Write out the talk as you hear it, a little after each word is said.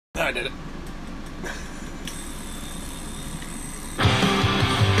I did it.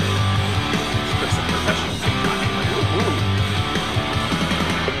 Put some professional TikToking with it.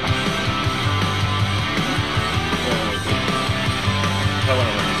 I want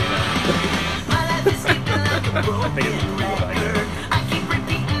to learn to do that. My life is skipping like a broken think it's cool that I do it. record. I keep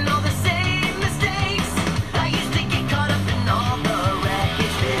repeating all the same mistakes. I used to get caught up in all the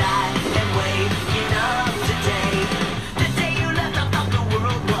wreckage that I am waking up today. The day you left, I thought the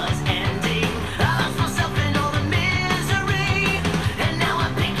world was ending. I lost myself in all the misery, and now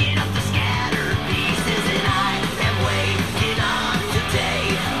I'm picking up the scattered pieces, and I am waking up today.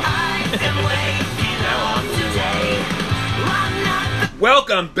 I am waking up today. I'm not.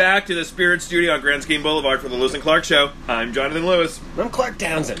 Welcome back to the Spirit Studio on Grand Scheme Boulevard for the Lewis and Clark Show. I'm Jonathan Lewis. I'm Clark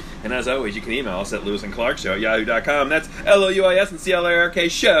Townsend. And as always, you can email us at lewisandclarkshow@yahoo.com. That's LOUIS and CLARK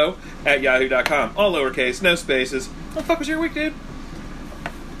show at yahoo.com. All lowercase, no spaces. What the fuck was your week, dude?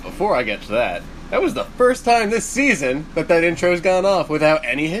 Before I get to that, that was the first time this season that intro's gone off without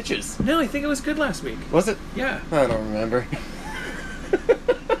any hitches. No, I think it was good last week. Was it? Yeah. I don't remember.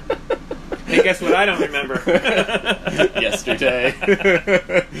 Hey, guess what I don't remember? Yesterday.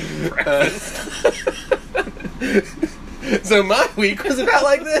 Breakfast. So my week was about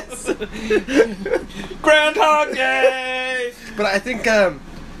like this. Groundhog Day! But I think,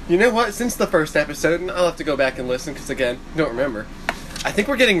 you know what? Since the first episode, and I'll have to go back and listen because, again, I don't remember. I think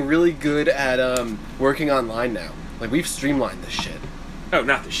we're getting really good at working online now. Like, we've streamlined this shit. Oh,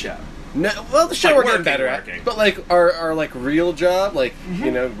 not the show. No, well, the show Like we're getting working, better working. at. But, like, our like, real job, like,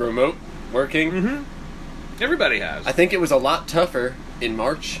 you know, remote working, Mm-hmm. Everybody has. I think it was a lot tougher in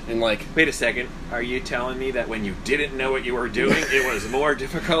March and, like... Wait a second. Are you telling me that when you didn't know what you were doing, it was more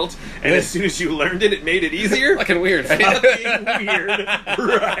difficult, and as soon as you learned it, it made it easier? Fucking weird, right? Fucking weird.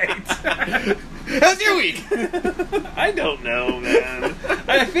 Right. How's your week? I don't know, man.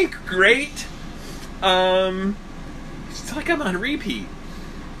 I think great. It's like I'm on repeat.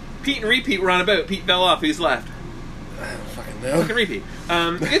 Pete and repeat were on a boat. Pete fell off. Who's left? I don't fucking know. Fucking repeat.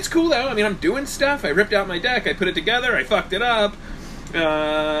 It's cool though. I mean, I'm doing stuff. I ripped out my deck. I put it together. I fucked it up. We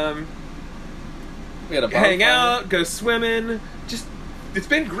had a Hang bonfire. out, go swimming. Just, it's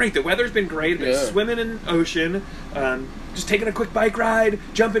been great. The weather's been great. I've been Yeah. swimming in the ocean. Just taking a quick bike ride,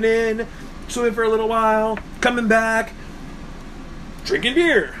 jumping in, swimming for a little while, coming back, drinking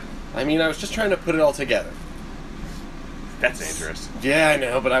beer. I mean, I was just trying to put it all together. That's dangerous. Yeah, I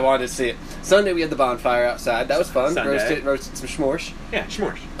know, but I wanted to see it. Sunday we had the bonfire outside. That was fun. Sunday. Roasted some s'mores. Yeah,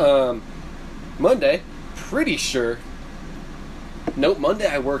 s'mores. Monday, pretty sure. Nope, Monday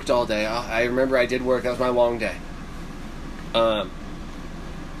I worked all day. I remember I did work. That was my long day.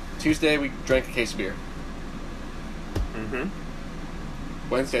 Tuesday we drank a case of beer. Mm-hmm.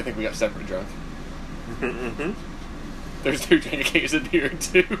 Wednesday I think we got separate drunk. Mm-hmm. Thursday we drank a case of beer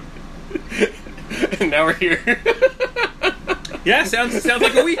too. And now we're here. Yeah, sounds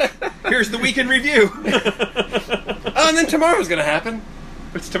like a week. Here's the week in review. Oh, and then tomorrow's gonna happen.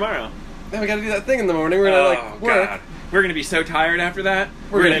 What's tomorrow? Then we gotta do that thing in the morning. We're gonna like work. God. We're gonna be so tired after that.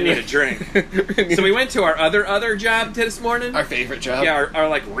 We're We're gonna gonna need a drink. We're gonna need So we went to our other job this morning. our favorite job. Yeah, our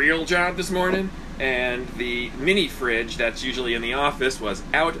like real job this morning, and the mini fridge that's usually in the office was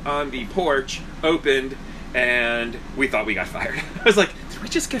out on the porch, opened, and we thought we got fired. I was like, did we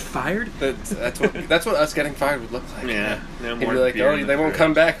just get fired? That's what us getting fired would look like. Yeah, no He'd more be like, beer oh, in the they won't fridge."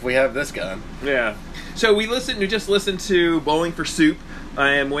 come back if we have this gun. Yeah. So we just listened to Bowling for Soup.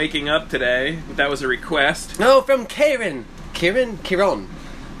 I am waking up today. That was a request. No, from Kieran. Kieran.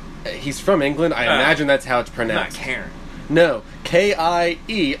 He's from England. I imagine that's how it's Not pronounced. Karen. No, Kieron.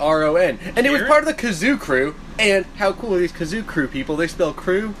 And it was Kieran? part of the Kazoo crew. And how cool are these Kazoo crew people? They spell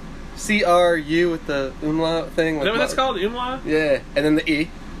crew, CRU with the umlaut thing. Is that what that's called? Umlaut? Yeah, and then the E.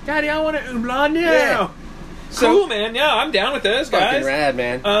 Daddy, I want an umlaut now. Yeah. Cool, man. Yeah, I'm down with those guys. Fucking rad,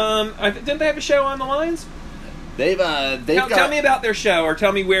 man. Didn't they have a show on the lines? They've Tell me about their show, or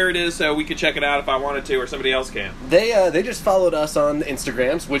tell me where it is so we could check it out if I wanted to, or somebody else can. They just followed us on the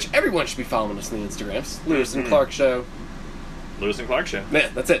Instagrams, which everyone should be following us on the Instagrams. Lewis and Clark Show. Lewis and Clark Show. Man,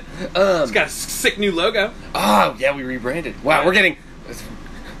 that's it. It's got a sick new logo. Oh, yeah, we rebranded. Wow, Yeah. we're getting...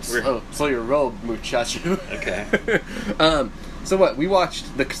 Slow your roll, muchacho. Okay. So what? We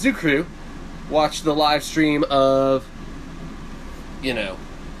watched the Kazoo crew, watched the live stream of,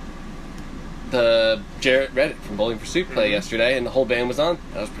 the Jarrett Reddick from Bowling for Soup play yesterday, and the whole band was on.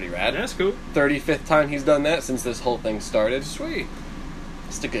 That was pretty rad. That's cool. 35th time he's done that since this whole thing started. Sweet.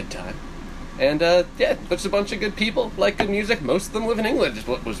 Just a good time. And, just a bunch of good people, like good music. Most of them live in England, is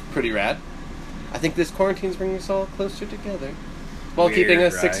what was pretty rad. I think this quarantine's bringing us all closer together, while Weird, keeping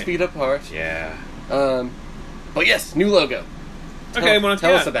us 6 right? feet apart. Yeah. But yes, new logo. Okay, well,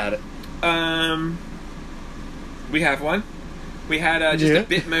 tell yeah. us about it. We have one. We had just a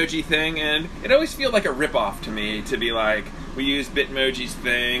Bitmoji thing, and it always feels like a ripoff to me to be like, we used Bitmoji's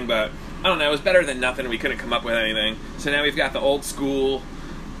thing, but I don't know, it was better than nothing. We couldn't come up with anything. So now we've got the old school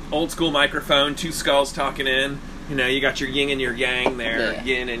microphone, two skulls talking in. You know, you got your yin and your yang there. Yeah.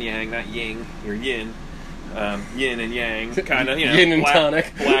 Yin and yang, not ying, your yin. Yin and yang, kind of, you know. Yin and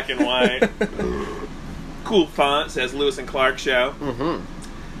tonic. Black and white. Cool font, says Lewis and Clark Show.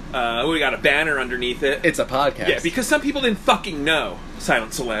 Mm-hmm. We got a banner underneath it. It's a podcast. Yeah, because some people didn't fucking know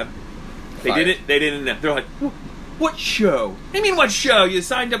Silent Celeb. They didn't know. They're like, what show? What do you mean what show? You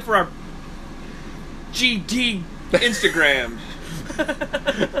signed up for our GD Instagram.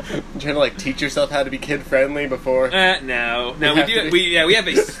 Trying to like teach yourself how to be kid friendly before. No, we have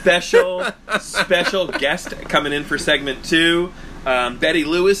a special guest coming in for segment 2. Betty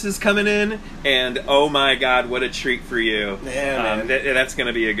Lewis is coming in, and oh my god, what a treat for you! Yeah, man. That's going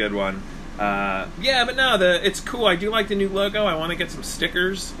to be a good one. Yeah, but no, it's cool. I do like the new logo. I want to get some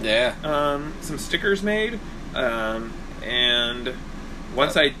stickers. Yeah. Some stickers made, and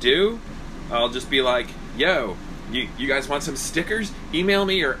once I do, I'll just be like, yo. You guys want some stickers? Email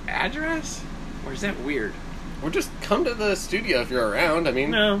me your address? Or is that weird? Or just come to the studio if you're around. I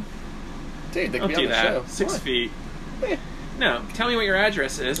mean, No, dude, they could don't be do on the that. show. 6 Why? feet. Yeah. No, tell me what your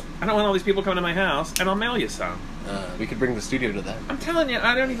address is. I don't want all these people coming to my house, and I'll mail you some. We could bring the studio to that. I'm telling you,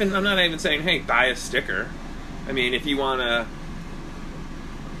 I'm not even saying, hey, buy a sticker. I mean, if you want to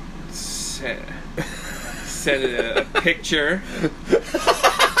send a picture,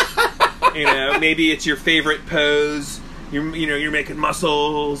 you know, maybe it's your favorite pose. You're making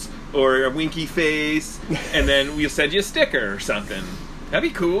muscles or a winky face, and then we'll send you a sticker or something. That'd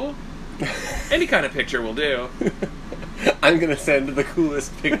be cool. Any kind of picture will do. I'm gonna send the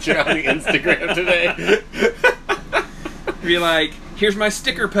coolest picture on the Instagram today. Be like, here's my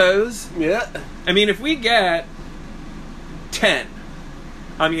sticker pose. Yeah. I mean, if we get 10,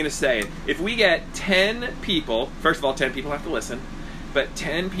 I'm going to say it. If we get 10 people, first of all, 10 people have to listen, but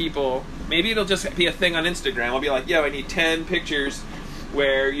 10 people, maybe it'll just be a thing on Instagram. I'll be like, yo, I need 10 pictures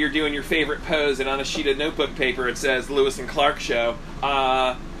where you're doing your favorite pose, and on a sheet of notebook paper it says Lewis and Clark Show.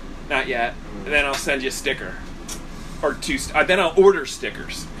 Not yet. And then I'll send you a sticker. Or 2. Then I'll order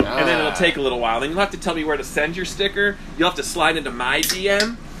stickers. And then it'll take a little while. Then you'll have to tell me where to send your sticker. You'll have to slide into my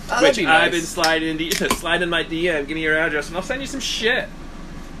DM. That'd be nice. I've been sliding into. Slide in my DM, give me your address, and I'll send you some shit.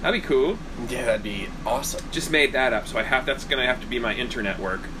 That'd be cool. Yeah, that'd be awesome. Just made that up, so that's gonna have to be my internet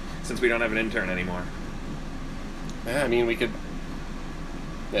work, since we don't have an intern anymore. Yeah, I mean, we could...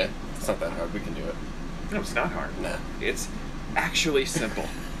 Yeah, it's not that hard. We can do it. No, it's not hard. No. It's actually simple.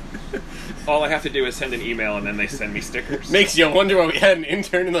 All I have to do is send an email, and then they send me stickers. Makes you wonder why we had an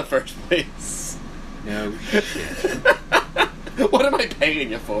intern in the first place. No shit. What am I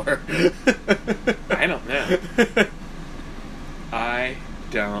paying you for? I don't know. I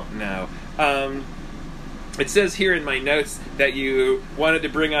don't know. It says here in my notes that you wanted to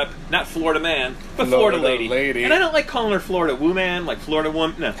bring up not Florida man, but Florida lady. And I don't like calling her Florida woman, like Florida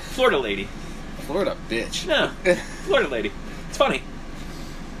woman. No, Florida lady. Florida bitch. No, Florida lady. It's funny.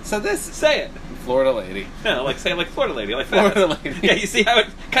 So this... Say it. Florida lady. No, like say it like Florida lady, like that. Florida lady. Yeah, you see how it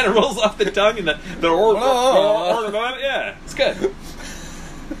kind of rolls off the tongue and the yeah, it's good.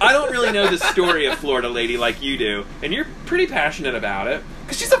 I don't really know the story of Florida lady like you do, and you're pretty passionate about it.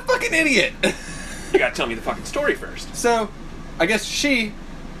 Because she's a fucking idiot. You gotta tell me the fucking story first. So, I guess she,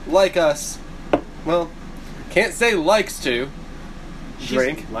 like us, well, can't say likes to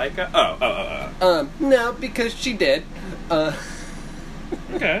drink. She's like a... No, because she did.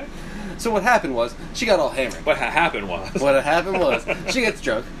 Okay. So what happened was, she got all hammered. What happened was... What happened was, she gets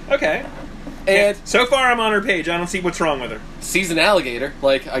drunk, Okay. and So far I'm on her page. I don't see what's wrong with her. sees an alligator.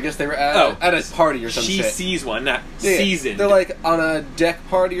 Like, I guess they were at a party or some She shit. sees one, not Yeah, seasoned. They're like on a deck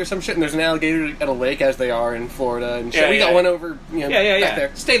party or some shit, and there's an alligator at a lake, as they are in Florida and shit. Yeah, We got yeah. one over, back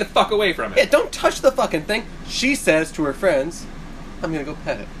there. Stay the fuck away from it. Yeah, don't touch the fucking thing. She says to her friends, I'm gonna go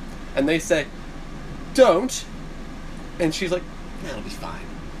pet it. And they say, don't. And she's like, that'll be fine.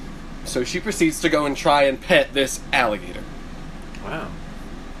 So she proceeds to go and try and pet this alligator. Wow.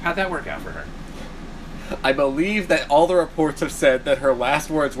 How'd that work out for her? I believe that all the reports have said that her last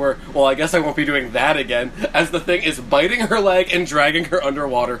words were, well, I guess I won't be doing that again, as the thing is biting her leg and dragging her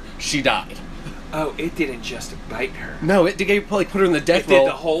underwater. She died. Oh, it didn't just bite her. No, it did put her in the death It did roll.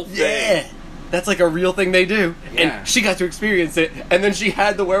 the whole thing. Yeah. That's like a real thing they do. Yeah. And she got to experience it, and then she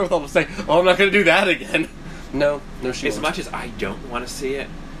had the wherewithal to say, oh, I'm not going to do that again. No, she As won't. much as I don't want to see it,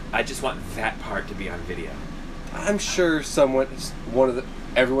 I just want that part to be on video. I'm sure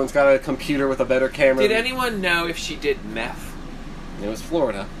everyone's got a computer with a better camera. Did anyone know if she did meth? It was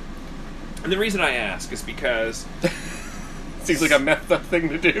Florida. And the reason I ask is because Seems like a messed up thing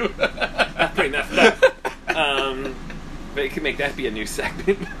to do. that's pretty messed up. But it could make that be a new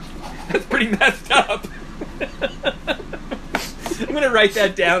segment. That's pretty messed up. I'm going to write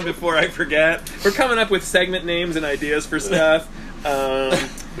that down before I forget. We're coming up with segment names and ideas for stuff.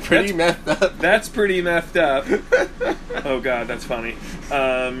 Pretty messed up. That's pretty messed up. Oh, God, that's funny.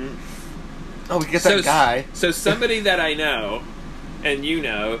 Oh, we get that guy. So somebody that I know, and you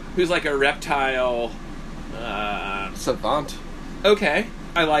know, who's like a reptile... Savant. Okay,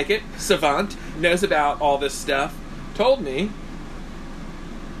 I like it. Savant, knows about all this stuff, told me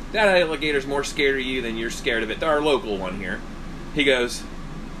that alligator's more scared of you than you're scared of it. Our local one here. He goes,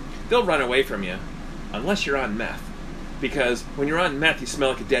 they'll run away from you unless you're on meth. Because when you're on meth, you smell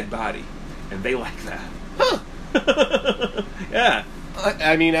like a dead body. And they like that. Huh. Yeah.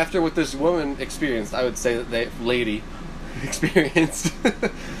 I mean, after what this woman experienced, I would say that they... Lady experienced.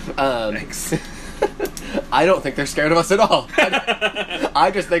 Thanks. I don't think they're scared of us at all. I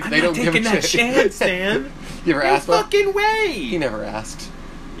just think they don't give a taking that shit. chance, man. You ever No asked one? fucking way. He never asked.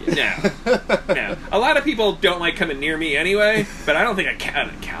 No. No. A lot of people don't like coming near me anyway, but I don't think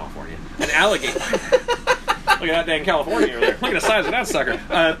California. An alligator. Look at that dang California over there. Look at the size of that sucker.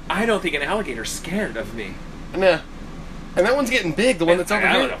 I don't think an alligator's scared of me. Nah. And that one's getting big, the one that's over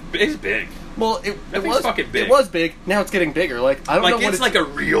I here. don't know. It's big. Well, That it thing's was fucking big. It was big. Now it's getting bigger. Like I don't know Like, what it's like a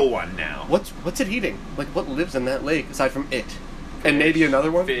real one now. What's it eating? Like what lives in that lake aside from it? And maybe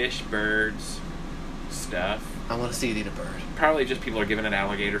another one? Fish, birds, stuff. I want to see it eat a bird. Probably just people are giving it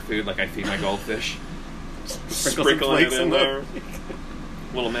alligator food like I feed my goldfish. Sprinkle some Sprinkling it flakes in in there.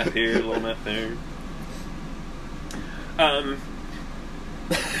 Little meth here, little meth there.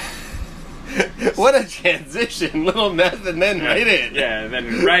 What a transition! Little meth and then right in. Yeah, and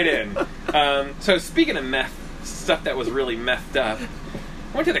then right in. So speaking of meth, stuff that was really methed up,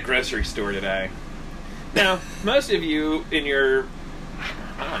 I went to the grocery store today. Now, most of you in your...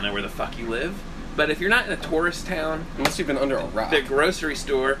 I don't know where the fuck you live, but if you're not in a tourist town, Unless you've been under a rock. the grocery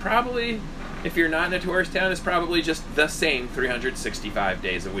store probably, if you're not in a tourist town, is probably just the same 365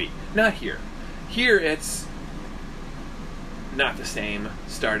 days a week. Not here. Here it's not the same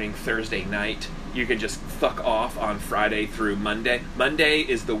starting Thursday night. You can just fuck off on Friday through Monday. Monday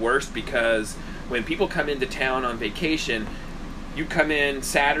is the worst because when people come into town on vacation, you come in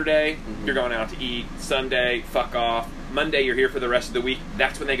Saturday, you're going out to eat. Sunday, fuck off. Monday, you're here for the rest of the week.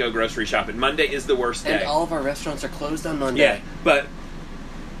 That's when they go grocery shopping. Monday is the worst day. And all of our restaurants are closed on Monday. Yeah, but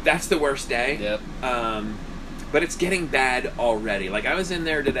that's the worst day. Yep. But it's getting bad already. Like, I was in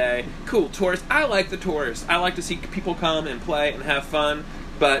there today. Cool, tourists. I like the tourists. I like to see people come and play and have fun.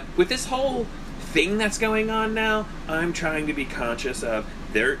 But with this whole thing that's going on now, I'm trying to be conscious of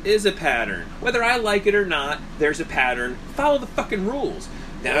there is a pattern. Whether I like it or not, there's a pattern. Follow the fucking rules.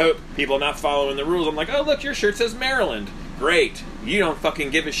 No, people are not following the rules. I'm like, oh, look, your shirt says Maryland. Great. You don't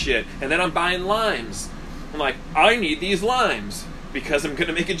fucking give a shit. And then I'm buying limes. I'm like, I need these limes because I'm going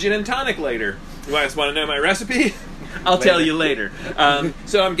to make a gin and tonic later. You guys want to know my recipe? I'll tell you later.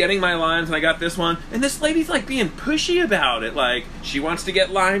 So I'm getting my limes, and I got this one. And this lady's, like, being pushy about it. Like, she wants to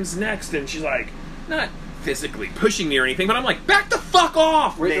get limes next, and she's, like, not physically pushing me or anything, but I'm like, back the fuck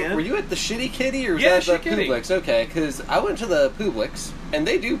off, man! Were you at the Shitty Kitty or was Yeah, that the Shitty Kitty. Publix? Okay, because I went to the Publix, and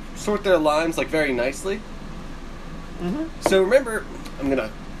they do sort their limes, like, very nicely. Mm-hmm. So remember, I'm going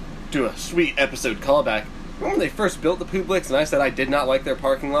to do a sweet episode callback. Remember when they first built the Publix, and I said I did not like their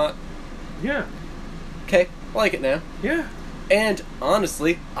parking lot? Yeah. Okay, I like it now. Yeah. And,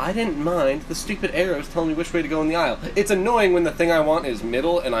 honestly, I didn't mind the stupid arrows telling me which way to go in the aisle. It's annoying when the thing I want is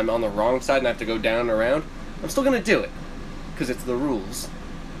middle and I'm on the wrong side and I have to go down and around. I'm still going to do it. Because it's the rules.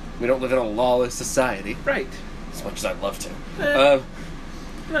 We don't live in a lawless society. Right. As much as I'd love to.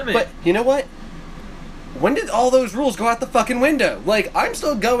 Not me. But, you know what? When did all those rules go out the fucking window? Like, I'm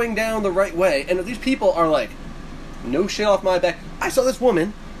still going down the right way, and these people are like, no shit off my back. I saw this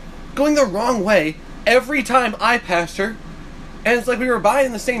woman going the wrong way every time I passed her. And it's like we were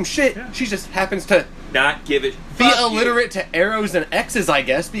buying the same shit. Yeah. She just happens to Not give it. be Fuck you. illiterate to arrows and X's, I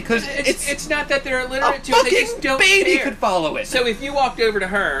guess, because It's not that they're a illiterate to it. fucking They just don't baby care. could follow it. So if you walked over to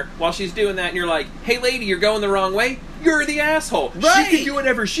her while she's doing that and you're like, hey lady, you're going the wrong way, you're the asshole. Right. She can do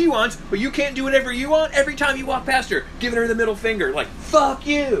whatever she wants, but you can't do whatever you want every time you walk past her, giving her the middle finger. Like, fuck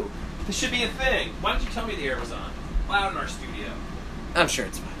you. This should be a thing. Why don't you tell me the air was on? Loud in our studio. I'm sure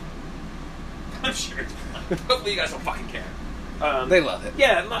it's fine. I'm sure it's fine. Hopefully you guys don't fucking care. They love it.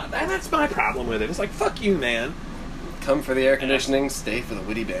 Yeah, that's my problem with it. It's like, fuck you, man. Come for the air conditioning, stay for the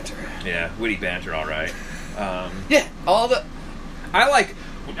witty banter. Yeah, witty banter, all right. Yeah, all the...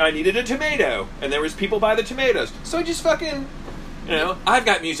 I needed a tomato, and there was people by the tomatoes. So I just fucking You know, I've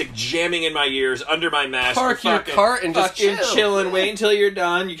got music jamming in my ears under my mask. Park your cart and just fucking chill. chilling. Wait until you're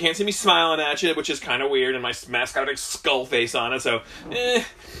done. You can't see me smiling at you, which is kind of weird. And my mask got a big skull face on it, so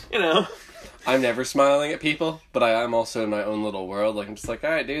you know. I'm never smiling at people, but I am also in my own little world. Like I'm just like, all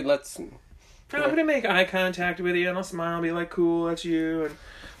right, dude, let's. I'm gonna make eye contact with you, and I'll smile, and be like, "Cool, that's you."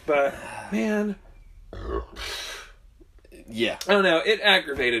 But man, Yeah. I don't know. It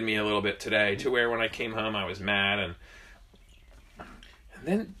aggravated me a little bit today, to where when I came home, I was mad, and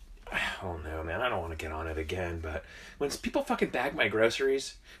then I don't know, man. I don't want to get on it again, but when people fucking bag my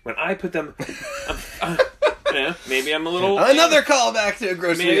groceries, when I put them, you know, maybe I'm a little Another callback to a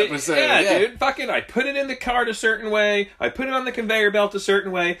grocery maybe, episode. yeah, dude. Fucking, I put it in the cart a certain way. I put it on the conveyor belt a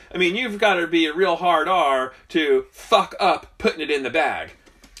certain way. I mean, you've got to be a real hard R to fuck up putting it in the bag.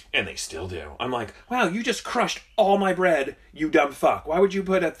 And they still do. I'm like, wow, you just crushed all my bread, you dumb fuck. Why would you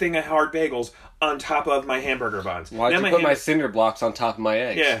put a thing of hard bagels on top of my hamburger buns? Why'd you put my cinder blocks on top of my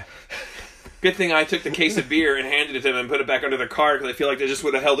eggs? Yeah. Good thing I took the case of beer and handed it to them and put it back under the cart, because I feel like they just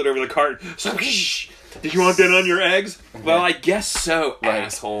would have held it over the cart. Did you want that on your eggs? Well, I guess so, Right.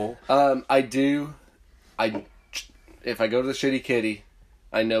 asshole. I do. If I go to the Shitty Kitty,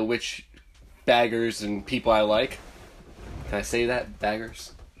 I know which baggers and people I like. Can I say that?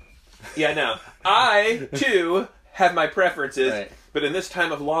 Baggers? Yeah, no. I, too, have my preferences, Right. but in this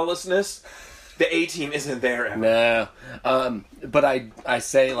time of lawlessness, the A-team isn't there ever. No. But I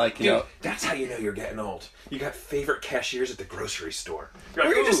say, like, you Dude, know... that's how you know you're getting old. You got favorite cashiers at the grocery store. You're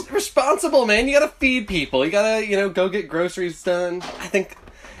like, You're ooh. just responsible, man. You gotta feed people. You gotta, go get groceries done. I think...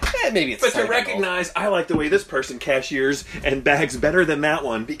 maybe it's But to time recognize, I like the way this person cashiers and bags better than that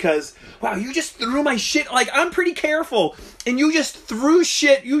one, because, wow, you just threw my shit, like, I'm pretty careful, and you just threw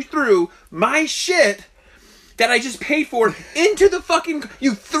my shit that I just paid for into the fucking,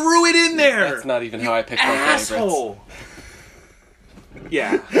 you threw it in there! That's not even how I picked my Asshole!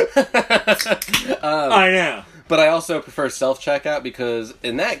 Yeah. I know. But I also prefer self-checkout because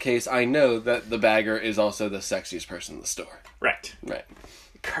in that case, I know that the bagger is also the sexiest person in the store. Right. Right.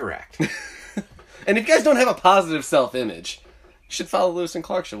 Correct. And if you guys don't have a positive self-image, you should follow Lewis and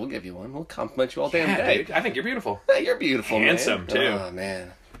Clark Show. We'll give you one. We'll compliment you all damn Yeah, day. dude, I think you're beautiful. Hey, you're beautiful, Handsome, man. too. Oh,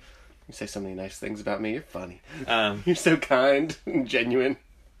 man. You say so many nice things about me. You're funny. Um, You're so kind and genuine.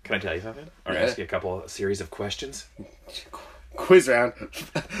 Can I tell you something? Or Yeah. ask you a series of questions? Quiz round.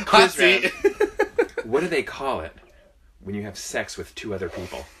 Hot seat. What do they call it when you have sex with two other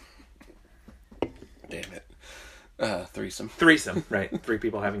people? Damn it. Threesome. Threesome, right. 3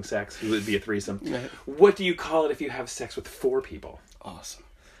 people having sex. It would be a threesome. Right. What do you call it if you have sex with 4 people? Awesome.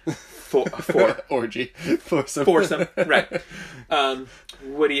 Four. Orgy. Foursome. Foursome, right.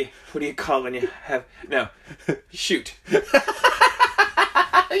 What do you call when you have... No. Shoot.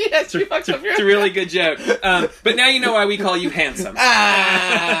 Yes, you fucked up your... It's a really good joke. But now you know why we call you handsome.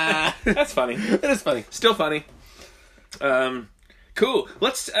 Ah! That's funny. That is funny. Still funny. Cool.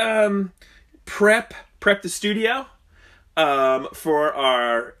 Let's prep the studio for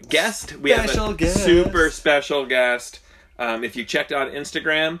our guest. We have Special a guest. super special guest. If you checked out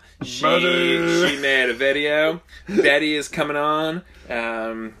Instagram, she made a video. Betty is coming on.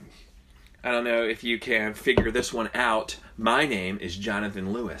 I don't know if you can figure this one out. My name is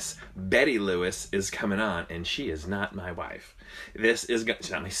Jonathan Lewis. Betty Lewis is coming on, and she is not my wife. She's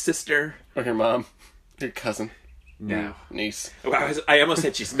not my sister. Or your mom. Your cousin. No. Niece. Wow, I almost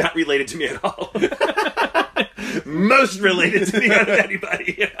said she's not related to me at all. Most related to me out of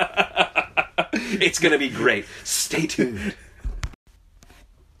anybody. It's going to be great. Stay tuned.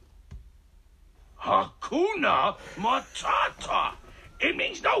 Hakuna Matata. It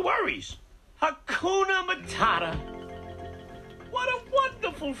means no worries. Hakuna Matata. What a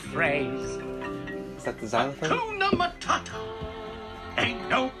wonderful phrase. Is that the xylophone? Hakuna Matata. Ain't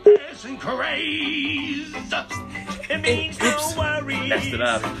no passing craze. It means Oops. no worries. Messed it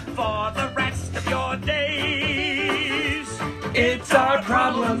up. For the rest of your days. It's our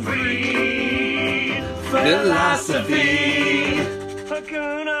problem-free philosophy.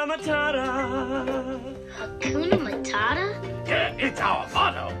 Hakuna Matata. Hakuna Matata? Yeah, it's our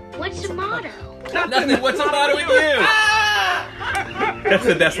motto. What's the motto? Nothing. What's the matter with you? That's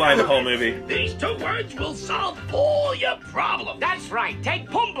the best line of the whole movie. These 2 words will solve all your problems. That's right. Take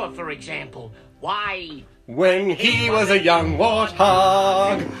Pumbaa, for example. Why? When he was a young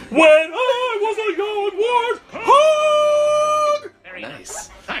warthog. When I was a young warthog! Very Nice.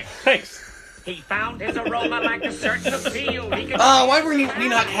 Thanks. He found his aroma like a certain appeal. He could Oh, why were we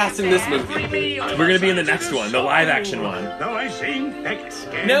not cast in this movie? We're going to be in the next one, the live-action one. Though I seem thick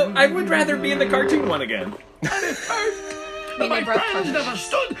skinned. No, I would rather be in the cartoon one again. We My never friends never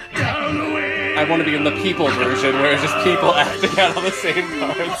stood down the way. I want to be in the people version where it's just people acting out all the same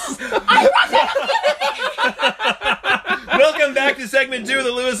parts. Welcome back to segment 2 of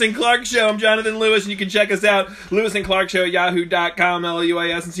the Lewis and Clark Show. I'm Jonathan Lewis, and you can check us out, Lewis and Clark Show at yahoo.com,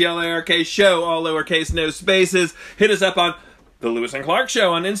 LUISNCLARK show, all lowercase, no spaces. Hit us up on the Lewis and Clark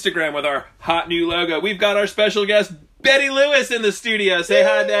Show on Instagram with our hot new logo. We've got our special guest, Betty Lewis, in the studio. Say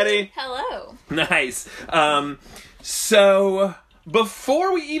hi, Betty. Hello. Nice. So,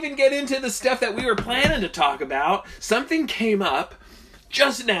 before we even get into the stuff that we were planning to talk about, something came up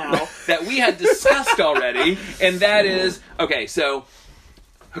just now that we had discussed already, and that is, okay, so,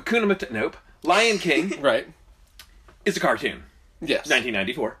 Hakuna Matata, nope, Lion King Right. is a cartoon, Yes.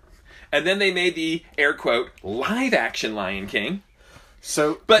 1994. And then they made the, air quote, live-action Lion King,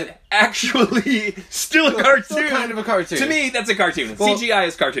 So, but actually still a cartoon. still kind of a cartoon. To me, that's a cartoon. Well, CGI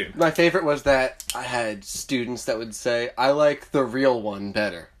is cartoon. my favorite was that I had students that would say, I like the real one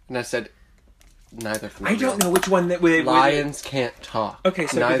better. And I said, neither from the I real don't know which one that they... Lions can't talk. Okay,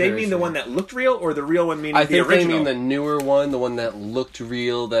 so do Neither they mean is the real. one that looked real, or the real one meaning I the think they original? mean the newer one, the one that looked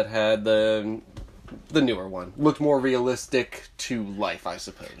real, that had the newer one. Looked more realistic to life, I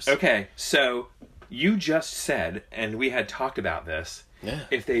suppose. Okay, so you just said, and we had talked about this, Yeah.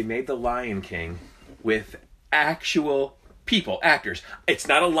 if they made the Lion King with actual people, actors. It's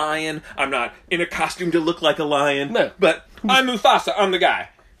not a lion. I'm not in a costume to look like a lion. No. But I'm Mufasa. I'm the guy.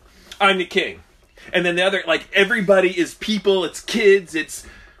 I'm the king. And then the other, like, everybody is people. It's kids. It's...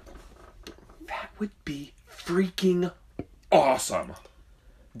 That would be freaking awesome.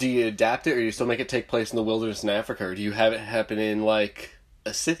 Do you adapt it, or do you still make it take place in the wilderness in Africa, or do you have it happen in, like,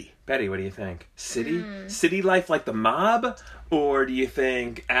 a city? Betty, what do you think? City? City life like the mob? Or do you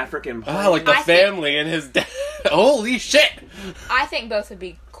think African... Like the I think- family and his dad. Holy shit! I think both would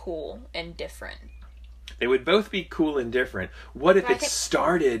be cool and different. They would both be cool and different. What if But I it think-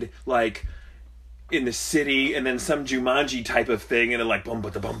 started, like, in the city, and then some Jumanji type of thing, and it like, bum,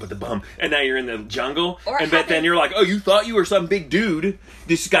 but the bum, and now you're in the jungle, Or and but having- then you're like, oh, you thought you were some big dude,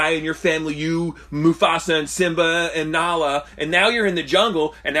 this guy in your family, you, Mufasa and Simba and Nala, and now you're in the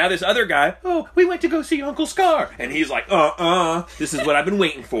jungle, and now this other guy, oh, we went to go see Uncle Scar, and he's like, this is what I've been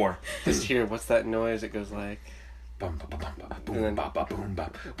waiting for. Just here, what's that noise? It goes like... Bum, ba, ba, bum, ba, boom, And then- ba, ba, boom,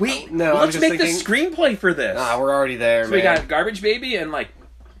 ba. Wait, No, I let's was just make the thinking- screenplay for this. we're already there, So man. we got Garbage Baby and like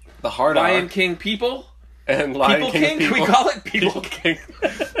the hard Lion R King people. and Lion People King. King? Can we call it People King.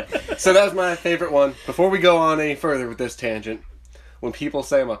 So that was my favorite one. Before we go on any further with this tangent, when people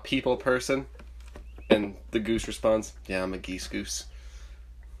say I'm a people person, and the goose responds, yeah, I'm a geese goose.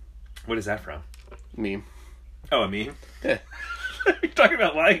 What is that from? Meme. Oh, a meme? Yeah. You're talking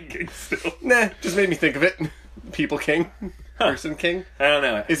about Lion King still. Nah, just made me think of it. People king. Person king. I don't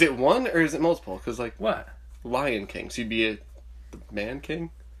know. Is it one or is it multiple? Because, like, What? Lion King. So you'd be a man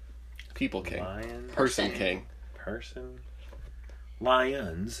king? People king. Lion. Person Person. king. Person.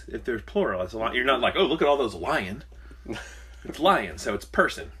 Lions. If there's plural, it's a lion. You're not like, oh, look at all those lion. It's lion, so it's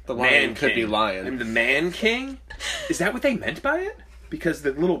person. The lion could king. be lion. I'm the man king? Is that what they meant by it? Because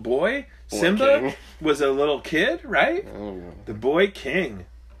the little boy, Boy Simba, king. was a little kid, right? Oh, no. The boy king.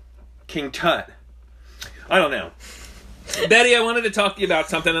 King Tut. I don't know. Betty, I wanted to talk to you about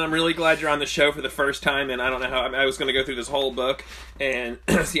something, and I'm really glad you're on the show for the first time, and I don't know how... I was going to go through this whole book and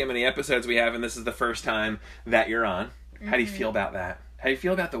see how many episodes we have, and this is the first time that you're on. How do you feel about that? How do you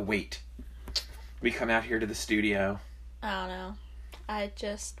feel about the wait? We come out here to the studio, I don't know. I've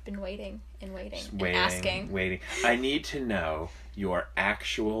just been waiting and waiting and waiting, asking. waiting. I need to know your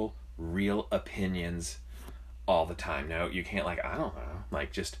actual, real opinions all the time. No, you can't, like, I don't know.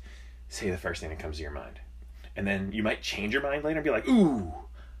 Like, just say the first thing that comes to your mind. And then you might change your mind later and be like, ooh,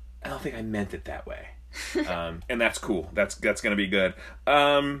 I don't think I meant it that way. And that's cool. That's going to be good.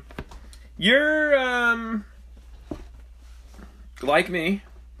 You're, like me,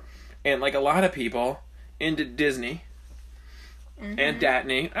 and like a lot of people, into Disney. And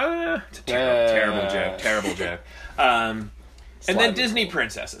Daphne. It's a terrible joke. Terrible joke. And then Slide Disney rule.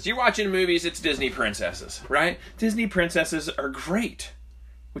 princesses. You're watching movies, it's Disney princesses, right? Disney princesses are great.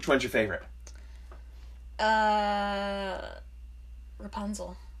 Which one's your favorite?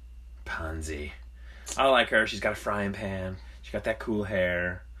 Rapunzel. Pansy. I like her. She's got a frying pan. She's got that cool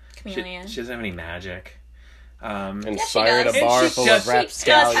hair. Chameleon. She doesn't have any magic. Inspired does. a bar And she full does- of rap She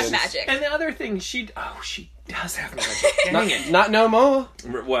does have scallions. magic. And the other thing, she does have magic. Dang it. Not no more.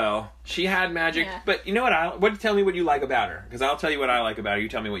 Well, she had magic, Yeah. but you know what? Tell me what you like about her, because I'll tell you what I like about her. You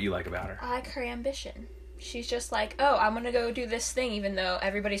tell me what you like about her. I like her ambition. She's just like, oh, I'm gonna go do this thing even though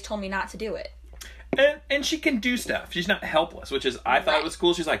everybody's told me not to do it. And she can do stuff. She's not helpless, which is I thought it was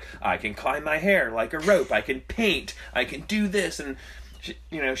cool. She's like, I can climb my hair like a rope. I can paint. I can do this, and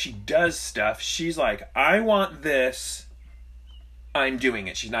she does stuff. She's like, I want this. I'm doing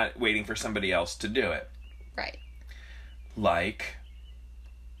it. She's not waiting for somebody else to do it. Right. Like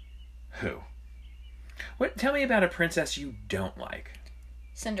who? What? Tell me about a princess you don't like.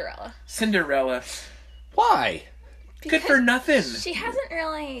 Cinderella. Cinderella. Why? Good for nothing. She hasn't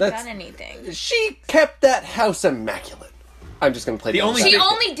really That's- done anything. She kept that house immaculate. I'm just gonna play The only- She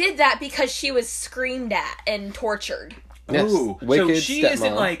devil's only did that because she was screamed at and tortured. Yes, Ooh, so wicked she stepmom.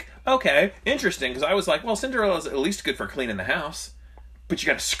 isn't like, okay, interesting, because I was like, well, Cinderella's at least good for cleaning the house, but you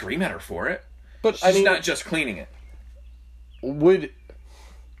gotta scream at her for it. But She's I mean, not just cleaning it.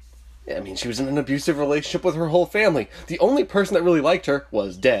 I mean, she was in an abusive relationship with her whole family. The only person that really liked her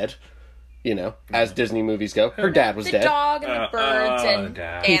was dead. You know, as Disney movies go. Her dad was The dead. dog and the birds and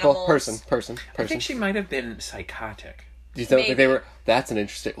Dad. People, animals. person. I think she might have been psychotic. Do you think Maybe. they were? That's an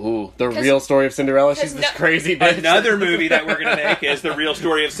interesting. Ooh, the real story of Cinderella. She's this no- crazy bitch. Another movie that we're going to make is The Real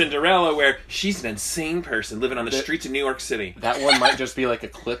Story of Cinderella, where she's an insane person living on the streets of New York City. That one might just be like a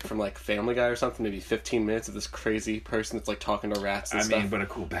clip from like Family Guy or something. Maybe 15 minutes of this crazy person that's like talking to rats and I stuff. mean, but a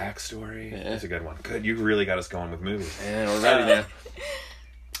cool backstory. Yeah. That's a good one. Good, you really got us going with movies. Yeah, we're ready now.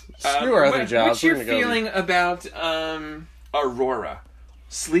 Screw our other jobs. What's We're your gonna go. feeling about Aurora?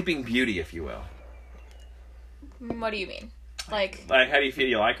 Sleeping Beauty, if you will. What do you mean? Like, Like, how do you feel?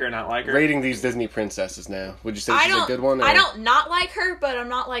 You like her or not like her? Rating these Disney princesses now. Would you say I she's don't. a good one? Or I don't not like her, but I'm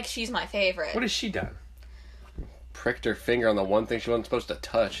not like she's my favorite. What has she done? pricked her finger on the one thing she wasn't supposed to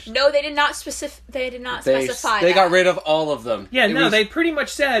touch. No, they did not They did not specify. They that. got rid of all of them. Yeah, It no, was- they pretty much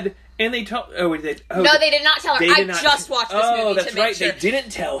said, and they told. Oh, they did not tell her. They I did not- just watched this oh, movie that's to make right. sure. They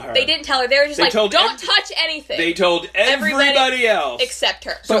didn't tell her. They didn't tell her. They were just They like, told don't ev- touch anything. They told everybody else except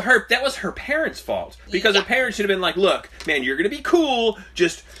her. So that was her parents' fault because Yeah. her parents should have been like, "Look, man, you're gonna be cool.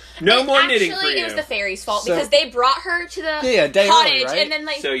 Just no And more knitting for actually, you." it was the fairy's fault So- because they brought her to the Yeah, a day cottage, early, right? and then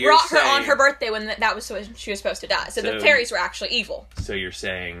they So you're brought her on saying- her birthday when that was when she was supposed to die. So the So- fairies were actually evil. So you're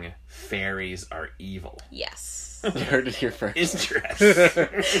saying fairies are evil? Yes. You heard it here first. Interesting.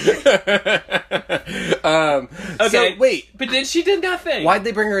 Okay, so wait. but then she did nothing. Why'd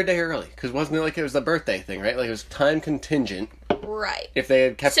they bring her a day early? Because wasn't it like it was the birthday thing, right? Like it was time contingent. Right. If they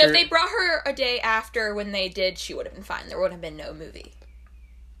had kept So her... if they brought her a day after when they did, she would have been fine. There would have been no movie.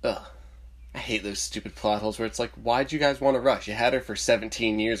 Ugh. I hate those stupid plot holes where it's like, why'd you guys want to rush? You had her for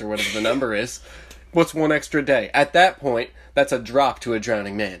 17 years or whatever the number is. What's one extra day? At that point, that's a drop to a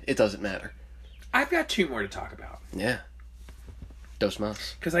drowning man. It doesn't matter. I've got two more to talk about Yeah. Dos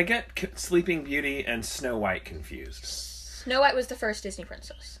mas. because I get Sleeping Beauty and Snow White confused. Snow White was the first Disney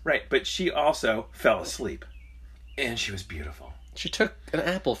princess. Right, but she also fell asleep, and she was beautiful. She took an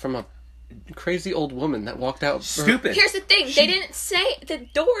apple from a crazy old woman that walked out. Stupid. Here's the thing: they didn't say the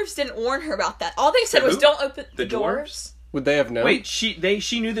dwarves didn't warn her about that. All they said The was, who? "Don't open The the dwarves? doors." Would they have known? Wait, she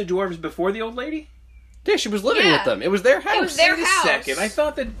knew the dwarves before the old lady? Yeah, she was living Yeah. with them. It was their house. It was their Wait a house. second. I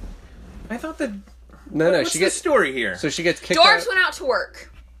thought that. No, What's she the gets... story here? So she gets kicked Dwarves out. went out to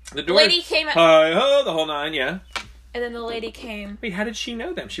work, The dwarves. lady came at- Hi ho, the whole nine. Yeah. and then the lady came. Wait, how did she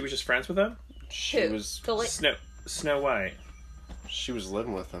know them? She was just friends with them. She Who? was Snow White. she was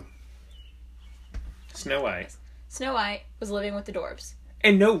living with them. Snow White. Snow White was living with the dwarves.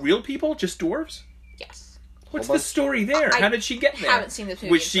 And no real people, just dwarves. Yes. What's Hold the on. story there? I How did she get there? haven't seen this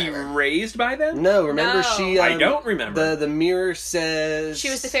movie Was in she forever. raised by them? No, remember No. she... I don't remember. The mirror says... She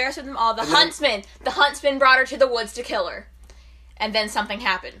was the fairest of them all. The And then- huntsman. The huntsman brought her to the woods to kill her, and then something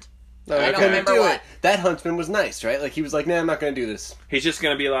happened. No, I I don't couldn't remember do what. it. That huntsman was nice, right? Like, he was like, nah, I'm not going to do this. He's just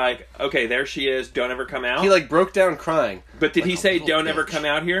gonna be like, okay, there she is. Don't ever come out. He, like, broke down crying. but did like he a say, little "Don't ever bitch." come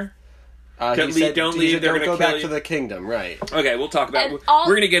out here"? He Don't said, don't he leave, said, they're don't gonna go kill back you. to the kingdom, right. Okay, we'll talk about. And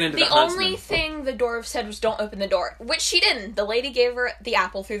We're gonna get into the huntsman. only thing the dwarf said was, "Don't open the door," which she didn't. The lady gave her the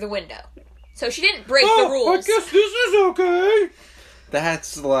apple through the window, so she didn't break the rules. I guess this is okay.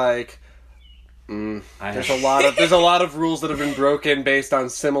 That's like... I There's a lot of rules that have been broken based on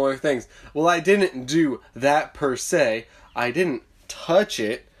similar things. Well, I didn't do that per se. I didn't touch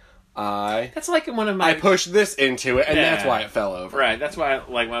it. That's like one of my. I pushed this into it, and Yeah. that's why it fell over. Right. That's why,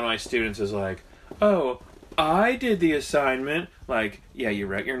 like, one of my students is like, "Oh, I did the assignment." Like, yeah, you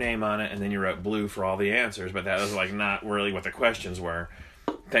wrote your name on it, and then you wrote blue for all the answers, but that was like not really what the questions were.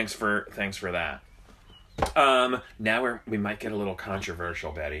 Thanks for that. Now we might get a little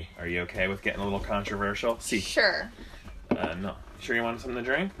controversial, Betty. Are you okay with getting a little controversial? See, Sure. no. Sure you want something to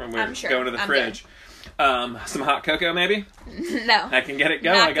drink? We're I'm sure. going to the I'm fridge. Some hot cocoa, maybe? No. I can get it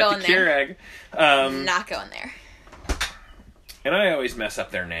going. Not I got the going there. Keurig. Not going there. And I always mess up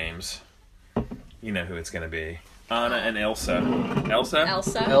their names. You know who it's going to be. Anna and Elsa. Elsa?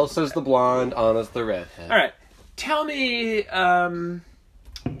 Elsa. Elsa's the blonde, Anna's the redhead. All right. Tell me,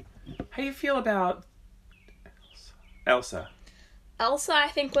 do you feel about Elsa? Elsa, I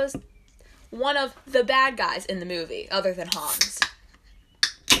think, was one of the bad guys in the movie, other than Hans.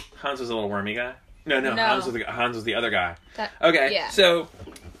 Hans was a little wormy guy? No. No. Hans was the other guy. That, Okay, Yeah. so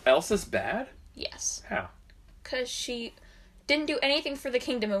Elsa's bad? Yes. How? Because she didn't do anything for the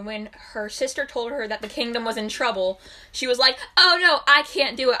kingdom, and when her sister told her that the kingdom was in trouble, she was like, oh no, I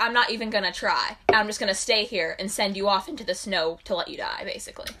can't do it, I'm not even gonna try. I'm just gonna stay here and send you off into the snow to let you die,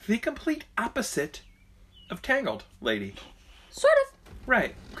 basically. The complete opposite of Tangled Lady. Sort of.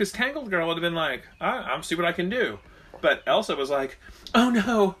 Right, because Tangled Girl would have been like, I'm see what I can do. But Elsa was like, oh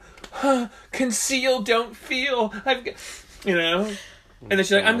no, conceal, don't feel. You know? And then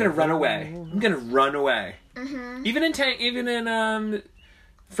she's like, I'm gonna run away. Mm-hmm. Even in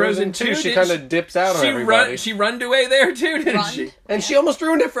Frozen 2, she kind of dips out on everybody. She runned away there too, didn't she? And she almost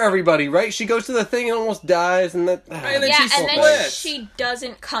ruined it for everybody, right? She goes to the thing and almost dies, and that. And then Yeah, she and then splits. she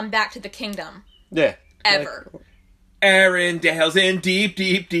doesn't come back to the kingdom. Yeah. Ever. Arendale's in deep,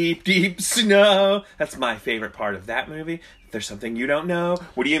 deep, deep, deep snow. That's my favorite part of that movie. There's something you don't know.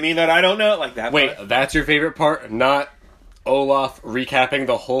 What do you mean that I don't know? Like that. Wait, part. that's your favorite part? Not Olaf recapping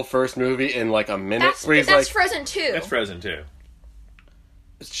the whole first movie in like a minute? Where he's That's like, Frozen 2. That's Frozen 2.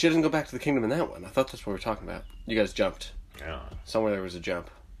 she doesn't go back to the kingdom in that one. I thought that's what we were talking about. You guys jumped. Yeah. Somewhere there was a jump.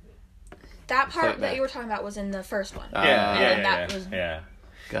 That part Like that. that you were talking about was in the first one. Yeah.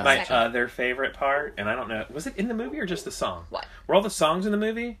 Got My it. other favorite part, and I don't know, was it in the movie or just the song? What? Were all the songs in the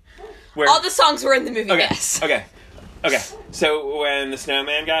movie? Where, All the songs were in the movie, okay, yes. okay. So when the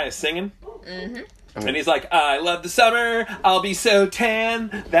snowman guy is singing, and he's like, I love the summer, I'll be so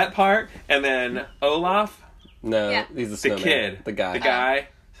tan, that part, and then Olaf, No, Yeah. he's the the snowman. kid, The guy.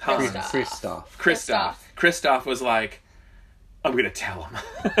 Hans, Kristoff. Christoph. Kristoff was like, I'm gonna tell him.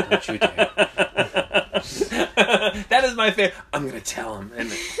 Don't you dare. That is my favorite. I'm gonna tell him,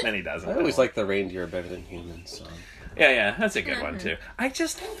 and then he doesn't. I always like the reindeer better than humans. So. Yeah, that's a good one too. I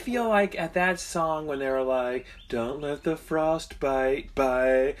just feel like at that song when they were like, "Don't let the frost bite,"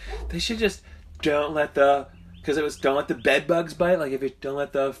 they should just don't let the bed bugs bite. Like if it don't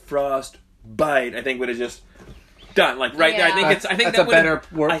let the frost bite, I think would have just done like right there. I think That's that a would've- better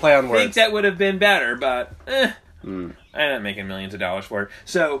play on I think words. that would have been better, but I'm not making millions of dollars for it.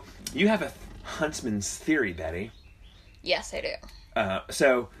 So you have a huntsman's theory, Betty. Yes, I do.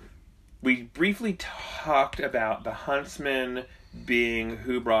 So we briefly talked about the huntsman being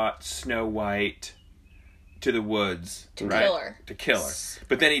who brought Snow White to the woods To kill her. To kill her.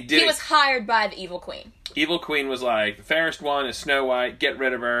 But then he did. He was hired by the Evil Queen. Evil Queen was like, the fairest one is Snow White. Get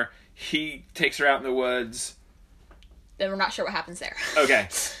rid of her. He takes her out in the woods. Then we're not sure what happens there. Okay,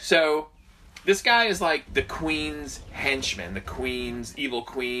 so this guy is like the queen's henchman, Evil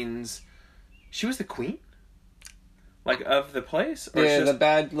Queen's. She was the queen, like of the place. Or Yeah, it's the just-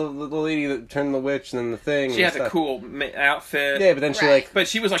 bad little lady that turned the witch and then the thing. she and had a stuff. cool outfit. Yeah, but then she Right. like. But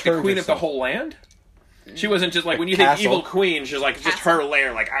she was like the turned queen of the herself. whole land. She wasn't just like when you castle. think evil queen, she's like just Castle. her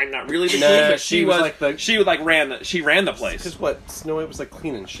lair. Like I'm not really the No, queen, but she she was was like the- she would like ran the place. Because what? Snow White was like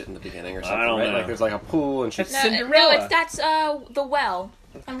cleaning shit in the beginning or something, don't right? know. Like there's like a pool and she's. No, Cinderella. that's the well.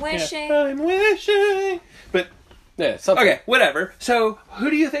 I'm wishing. I'm wishing, but Yeah, something. okay, whatever. So, who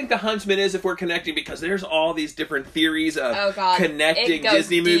do you think the huntsman is if we're connecting? Because there's all these different theories of Oh, God. connecting It goes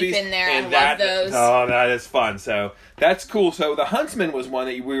Disney deep movies. in there. I and love that, those. Oh, that is fun. So that's cool. So the huntsman was one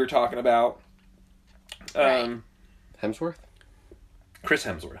that we were talking about. Right. Hemsworth? Chris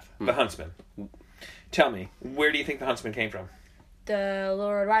Hemsworth, the huntsman. Tell me, where do you think the huntsman came from? The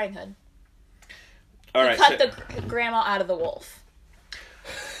Little Red Riding Hood. All He right. cut so- the grandma out of the wolf.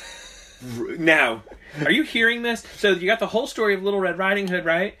 Now, are you hearing this? So you got the whole story of Little Red Riding Hood,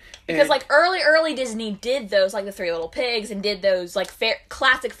 right? Because like early Disney did those, like the Three Little Pigs, and did those like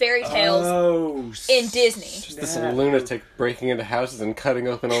classic fairy tales in Disney. This lunatic breaking into houses and cutting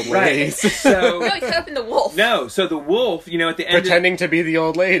open old Right. ladies. So No, he cut open the wolf. no, so the wolf, at the end of, Pretending to be the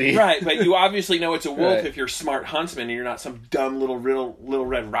old lady. right, but you obviously know it's a wolf Right. if you're a smart huntsman and you're not some dumb little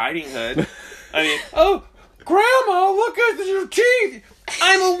Red Riding Hood. I mean, oh, Grandma, look at your teeth.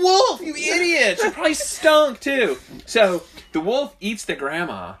 I'm a wolf, you idiot. She probably stunk too. So the wolf eats the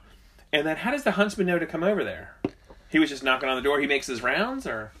grandma, and then how does the huntsman know to come over there? He was just knocking on the door. He makes his rounds,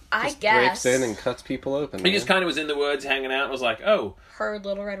 or I guess. Breaks in and cuts people open. he just kind of was in the woods hanging out and was like, oh, heard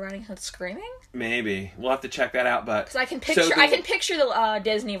Little Red Riding Hood screaming. maybe we'll have to check that out. But Because I can So picture the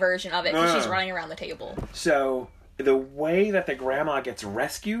Disney version of it because she's No. running around the table. So the way that the grandma gets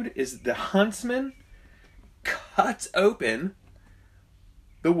rescued is the huntsman cuts open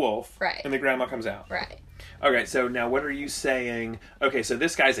the wolf, Right. and the grandma comes out. Right. Okay, so now what are you saying? Okay, so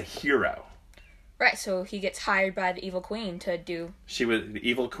this guy's a hero. Right, so he gets hired by the evil queen to do The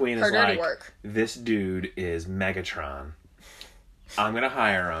evil queen her is dirty like, work. this dude is Megatron. I'm gonna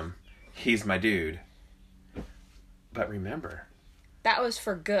hire him. He's my dude. But remember, That was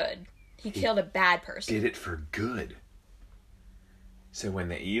for good. He killed a bad person. did it for good. So when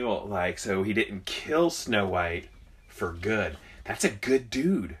the evil, so he didn't kill Snow White for good. That's a good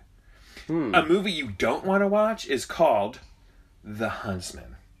dude. A movie you don't want to watch is called The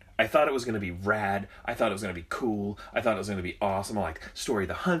Huntsman. I thought it was going to be rad. I thought it was going to be cool. I thought it was going to be awesome. I'm like, story of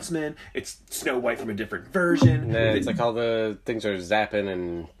the Huntsman. It's Snow White from a different version. Yeah, it's like all the things are zapping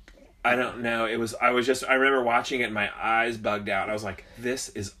and... I don't know. I remember watching it and my eyes bugged out. I was like, this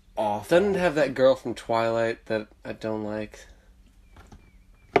is awful. Doesn't it have that girl from Twilight that I don't like?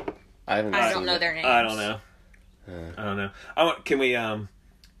 I don't know their names. I don't know. I don't know. Can we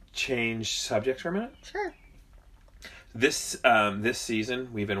change subjects for a minute? Sure. This season,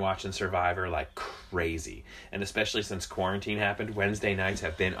 we've been watching Survivor like crazy. And especially since quarantine happened, Wednesday nights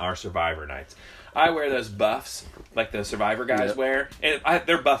have been our Survivor nights. I wear those buffs, like the Survivor guys wear. And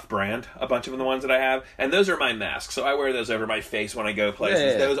they're Buff brand, a bunch of them, the ones that I have. And those are my masks. So I wear those over my face when I go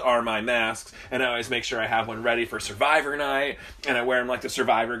places. Yeah. Those are my masks. And I always make sure I have one ready for Survivor night. And I wear them like the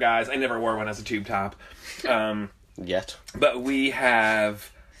Survivor guys. I never wore one as a tube top. Yet. But we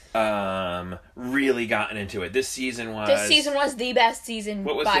have really gotten into it. This season was the best season.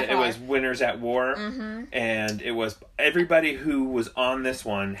 What was by it? far. It was Winners at War, and it was everybody who was on this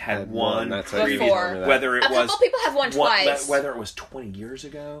one had won That's previous. Before. Whether it A couple people have won twice. whether it was 20 years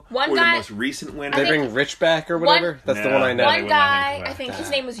ago, One or guy- the most recent winner. They think- bring Rich back or whatever? That's the No. one I know. They One wouldn't let him guy, come back. I think his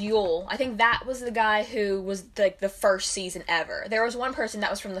name was Yule. I think that was the guy who was like the first season ever. There was one person that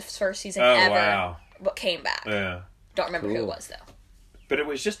was from the first season Oh, ever, wow. but came back. Yeah. Don't remember who it Cool. was though. But it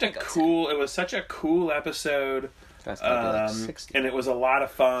was just it was such a cool episode. That's gotta be like 60. And it was a lot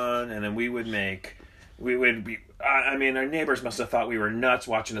of fun. And then I mean, our neighbors must have thought we were nuts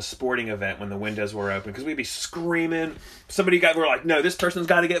watching a sporting event when the windows were open, because we'd be screaming. We're like, no, this person's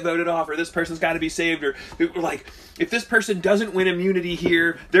got to get voted off, or this person's got to be saved, or we're like, if this person doesn't win immunity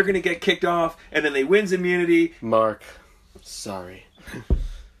here, they're going to get kicked off, and then they wins immunity. Mark, sorry.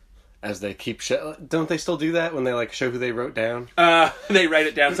 As they keep don't they still do that when they like show who they wrote down? They write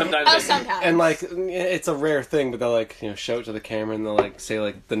it down sometimes. Oh, sometimes. And like it's a rare thing, but they'll like show it to the camera and they'll like say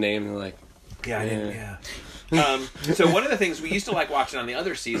like the name and they're like Yeah. So one of the things we used to like watching on the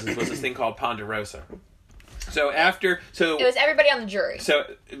other seasons was this thing called Ponderosa. it was everybody on the jury. So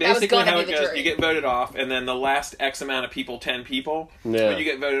basically gonna how be it the goes, jury. you get voted off, and then the last X amount of people, 10 people, Yeah. when you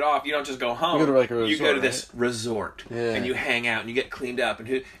get voted off, you don't just go home. You go to, like, a You go resort, to this resort, Yeah. and you hang out, and you get cleaned up,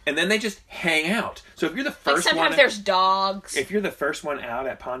 and then they just hang out. So if you're the Like first sometimes one... there's dogs. If you're the first one out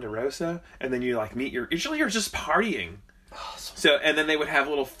at Ponderosa, and then you like meet usually you're just partying. Awesome. So, and then they would have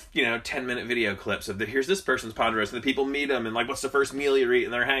little, 10-minute video clips of here's this person's Ponderosa, and the people meet them, and like, what's the first meal you eat,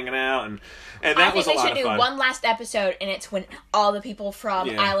 and they're hanging out, and that was a lot of fun. I think they should do one last episode, and it's when all the people from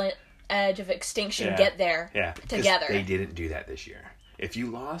Yeah. Island Edge of Extinction get there together. They didn't do that this year. If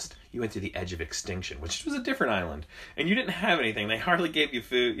you lost, you went to the Edge of Extinction, which was a different island, and you didn't have anything. They hardly gave you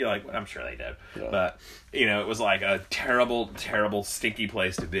food. You're like, I'm sure they did, but it was like a terrible, terrible, stinky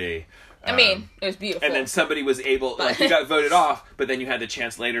place to be. I mean, it was beautiful. And then somebody was able, you got voted off, but then you had the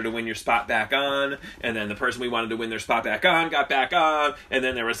chance later to win your spot back on, and then the person we wanted to win their spot back on got back on, and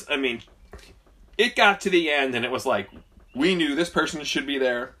then there was, it got to the end, and it was like, we knew this person should be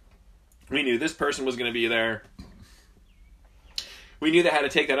there. We knew this person was going to be there. We knew they had to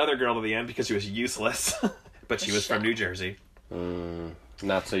take that other girl to the end because she was useless, but she was from New Jersey.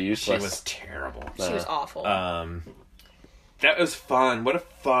 Not so She useless. was terrible. she was awful. That was fun. What a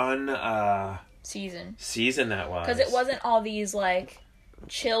fun season that was. Because it wasn't all these,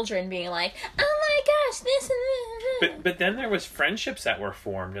 children being like, oh my gosh, this and this. But then there was friendships that were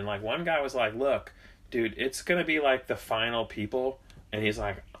formed, and one guy was like, look, dude, it's gonna be the final people, and he's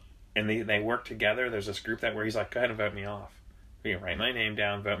like, and they work together. There's this group where he's like, go ahead and vote me off. You can write my name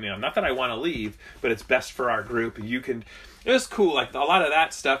down, vote me off. Not that I want to leave, but it's best for our group. It was cool. A lot of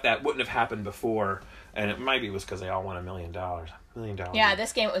that stuff that wouldn't have happened before, and it maybe was because they all won $1 million. $1 million. Yeah,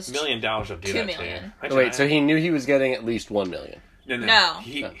 this game was $1 million will do $2 that million. too. Wait, so he knew he was getting at least 1 million. No.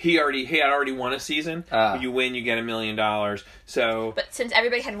 He had already won a season. You win, you get $1 million. So, But since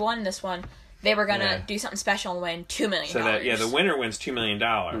everybody had won this one, they were gonna do something special and win $2 million. so that the winner wins $2 million.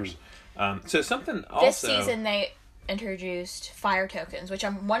 So something also This season they introduced fire tokens, which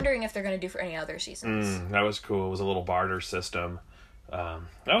I'm wondering if they're gonna do for any other seasons. that was cool. It was a little barter system. That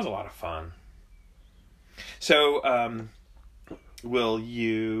was a lot of fun. So, will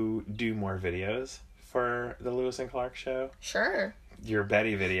you do more videos for the Lewis and Clark show? Sure. Your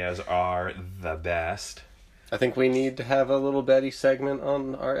Betty videos are the best. I think we need to have a little Betty segment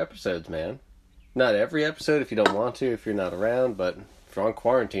on our episodes, man. Not every episode if you don't want to, if you're not around, but if you're on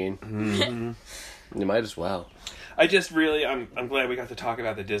quarantine, you might as well. I just really, I'm glad we got to talk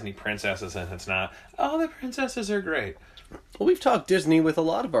about the Disney princesses, and it's not, oh, the princesses are great. Well, we've talked Disney with a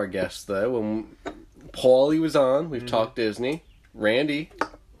lot of our guests, though. When Paulie was on, we've talked Disney. Randy, I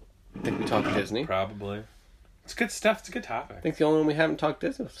think we talked Disney. Probably. It's good stuff. It's a good topic. I think the only one we haven't talked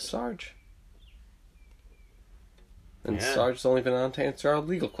Disney with is Sarge. And Sarge's only been on to answer our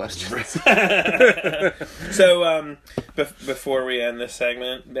legal questions. So, before we end this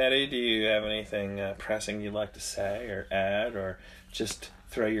segment, Betty, do you have anything pressing you'd like to say or add, or just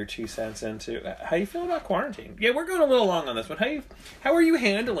throw your 2 cents into how you feel about quarantine? Yeah, we're going a little long on this one. How are you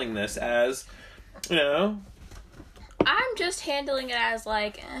handling this as, you know? I'm just handling it as,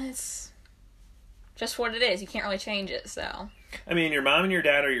 like, it's just what it is. You can't really change it, so. I mean, your mom and your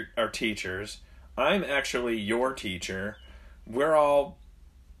dad are teachers. I'm actually your teacher. We're all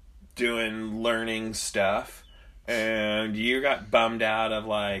doing learning stuff, and you got bummed out of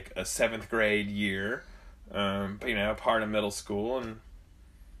like a 7th grade year, part of middle school, and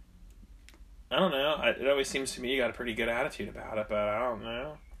I don't know. It always seems to me you got a pretty good attitude about it, but I don't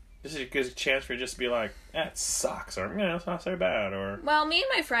know. This is a good chance for you just to be like, that sucks, or it's not so bad, or. Well, me and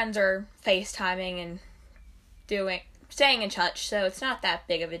my friends are FaceTiming and staying in touch, so it's not that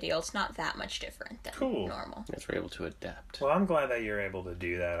big of a deal. It's not that much different than normal. Yes, we're able to adapt. Well, I'm glad that you're able to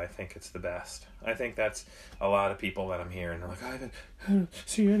do that. I think it's the best. I think that's a lot of people that I'm hearing. They're like, I haven't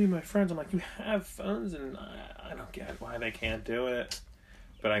seen any of my friends. I'm like, you have phones, and I don't get why they can't do it.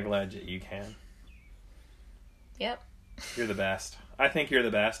 But I'm glad that you can. Yep. You're the best. I think you're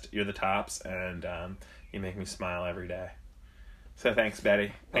the best. You're the tops, and you make me smile every day. So thanks,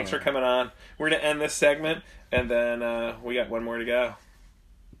 Betty. Thanks for coming on. We're going to end this segment, and then we got one more to go.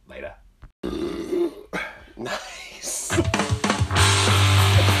 Later. Nice. It's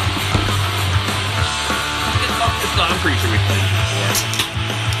Dawn Preacher we played before.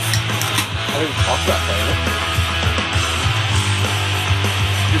 I didn't talk about playing it.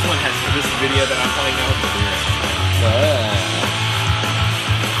 This one has this video that I'm playing now with the lyrics.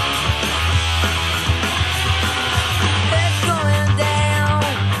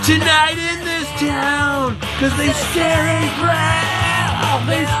 Tonight in this town, cause they staring round,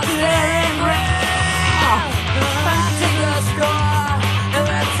 they staring round.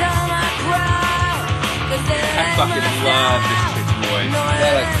 I fucking love this chick's voice.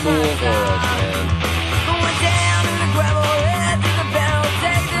 Got a cool voice, man. I'm gonna go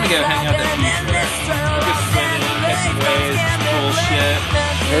hang out at the beach with her. We'll go swimming, catch some waves, bullshit.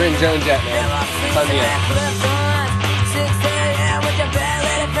 Her and Joan Jett, man. Sign me up.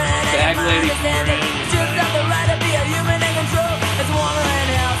 Bag lady for her.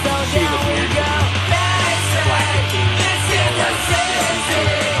 She was weird. Black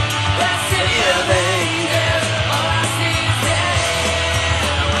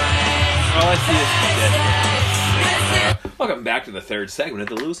all I see is dead. Welcome back to the third segment of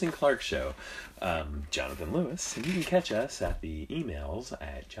the Lewis and Clark Show. Jonathan Lewis, and you can catch us at the emails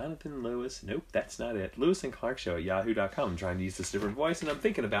at Jonathan Lewis. Nope, that's not it. Lewis and Clark Show at yahoo.com. I'm trying to use this different voice, and I'm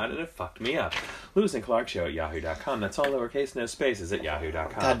thinking about it, and it fucked me up. Lewis and Clark Show at yahoo.com. That's all lowercase, no spaces at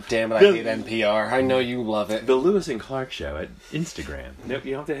yahoo.com. God damn it, I hate NPR. I know you love it. The Lewis and Clark Show at Instagram. Nope,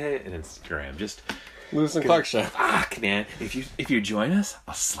 you don't have to hit an Instagram. Just Lewis and Clark Show. fuck, man. If you join us,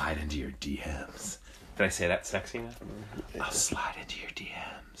 I'll slide into your DMs. Did I say that sexy enough? I'll slide into your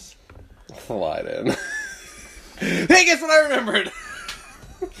DMs. Slide in. Hey, guess what I remembered?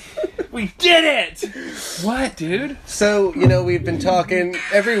 We did it! What, dude? So, we've been talking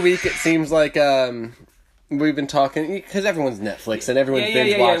every week. It seems like we've been talking because everyone's Netflix and everyone's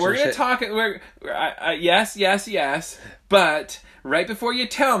binge watching. We're gonna shit. talk. Yes. But right before you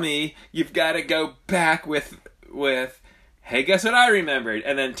tell me, you've got to go back with. Hey, guess what I remembered?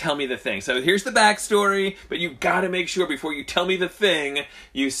 And then tell me the thing. So here's the backstory, but you gotta make sure before you tell me the thing,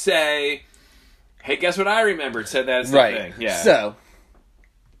 you say, hey, guess what I remembered? So that's the thing. Yeah. So,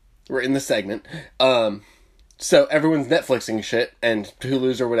 we're in the segment. So everyone's Netflixing shit and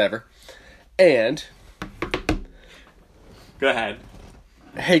Hulu's or whatever. And, Go ahead.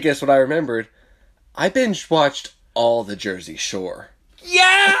 hey, guess what I remembered? I binge watched all the Jersey Shore.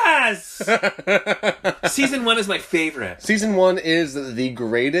 Yes! Season 1 is my favorite. Season 1 is the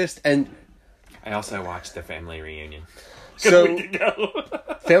greatest, and I also watched the family reunion. so We could go.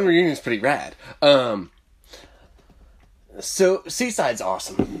 family reunion is pretty rad. So Seaside's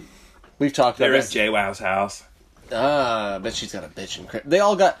awesome. We've talked about There is this. JWoww's house. I bet she's got a bitch and crap. They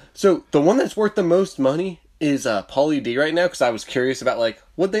all got. So the one that's worth the most money is Pauly D right now, because I was curious about, like,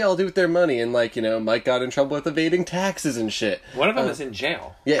 what they all do with their money, and, like, you know, Mike got in trouble with evading taxes and shit. One of them is in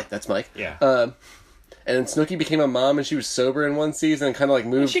jail. Yeah, that's Mike. Yeah. And then Snooki became a mom, and she was sober in one season, and kind of, like,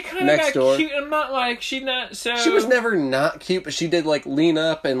 moved She kind of next got door. cute. I'm not like, she's not so... She was never not cute, but she did, like, lean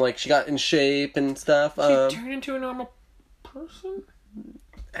up, and, like, she got in shape and stuff. She turned into a normal person?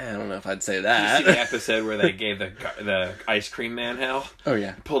 I don't know if I'd say Did you see the that. episode where they gave the ice cream man hell? Oh,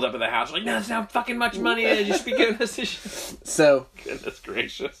 yeah. Pulled up at the house, like, no, that's not fucking much money. You should be giving us this shit. So, Goodness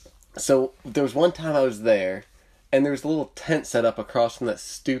gracious. there was one time I was there, and there was a little tent set up across from that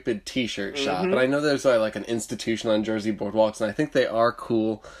stupid t-shirt shop. And I know there's like an institution on Jersey boardwalks, and I think they are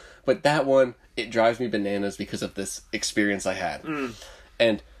cool. But that one, it drives me bananas because of this experience I had.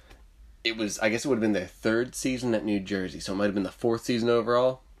 And it was, I guess it would have been their 3rd season at New Jersey, so it might have been the 4th season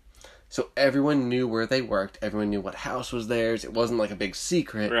overall. So everyone knew where they worked. Everyone knew what house was theirs. It wasn't like a big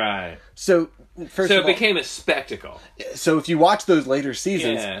secret. Right. So, first So of it all, became a spectacle. so if you watch those later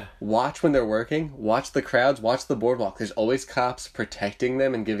seasons, Yeah. watch when they're working, watch the crowds, watch the boardwalk. There's always cops protecting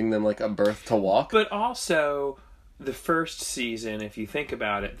them and giving them like a berth to walk. But also, the first season, if you think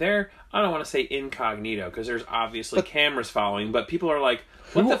about it, they're, I don't want to say incognito, because there's obviously cameras following, but people are like,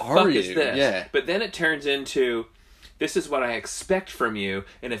 what Who the are fuck is you? this? Yeah. But then it turns into, this is what I expect from you,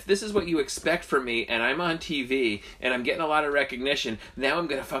 and if this is what you expect from me, and I'm on TV, and I'm getting a lot of recognition, now I'm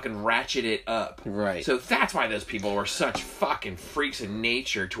gonna fucking ratchet it up. Right. So that's why those people were such fucking freaks of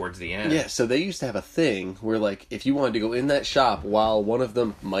nature towards the end. Yeah, so they used to have a thing where, like, if you wanted to go in that shop while one of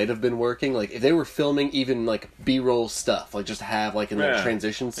them might have been working, like, if they were filming even, like, B-roll stuff, like, just have, like, in the Yeah.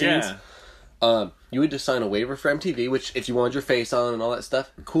 transition scenes, you had to sign a waiver for MTV, which, if you wanted your face on and all that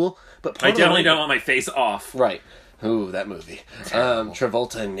stuff, cool. But part I of the definitely waiver- don't want my face off. Right. Ooh, that movie.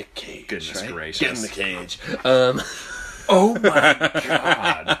 Travolta and Nick Cage. Goodness right? gracious. Get in the cage. Oh my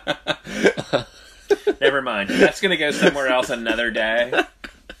god. Never mind. That's gonna go somewhere else another day.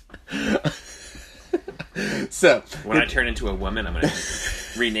 So, When I turn into a woman, I'm gonna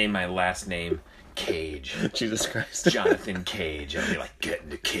rename my last name Cage. Jesus Christ. Jonathan Cage. I'll be like, get in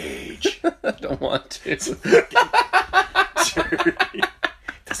the cage. I don't want to.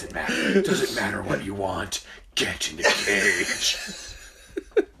 Doesn't matter. Doesn't matter what you want. Get in the cage.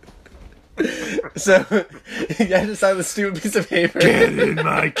 So, you had to sign the stupid piece of paper. Get in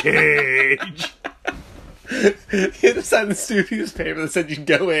my cage. You had to sign the stupid piece of paper that said you'd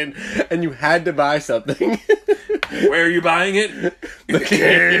go in and you had to buy something. Where are you buying it? In the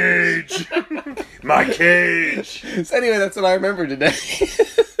cage. My cage. So anyway, that's what I remember today.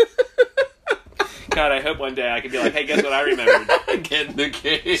 God, I hope one day I can be like, hey, guess what I remembered? Get in the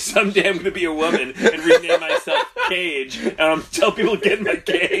cage. Someday I'm going to be a woman and rename myself Cage, and I'm tell people get in my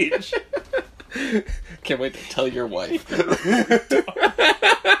cage. Can't wait to tell your wife.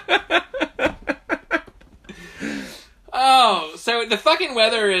 Oh, so the fucking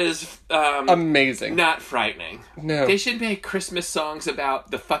weather is Amazing. not frightening. No. They should make Christmas songs about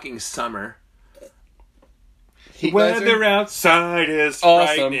the fucking summer. Heat Weather geyser? outside is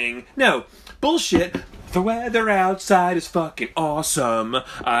Awesome. frightening. No, bullshit. The weather outside is fucking awesome.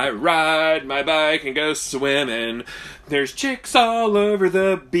 I ride my bike and go swimming. There's chicks all over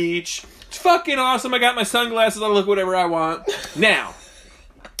the beach. It's fucking awesome. I got my sunglasses. I look whatever I want. Now,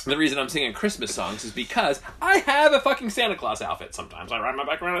 the reason I'm singing Christmas songs is because I have a fucking Santa Claus outfit. Sometimes I ride my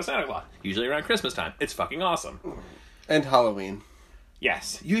bike around as Santa Claus. Usually around Christmas time. It's fucking awesome. And Halloween.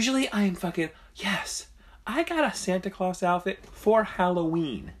 Yes. Usually I am fucking... Yes. I got a Santa Claus outfit for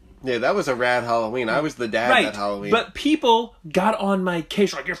Halloween. Yeah, that was a rad Halloween. I was the dad Right. that Halloween. But people got on my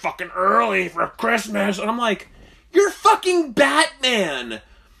case like, you're fucking early for Christmas. And I'm like, you're fucking Batman.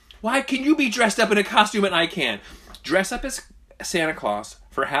 Why can you be dressed up in a costume and I can't? Dress up as Santa Claus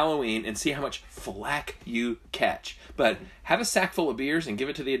for Halloween and see how much flack you catch. But have a sack full of beers and give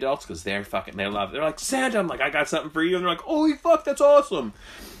it to the adults because they love it. They're like, Santa, I'm like, I got something for you. And they're like, holy fuck, that's awesome.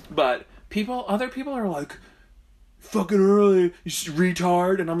 But other people are like, fucking early, you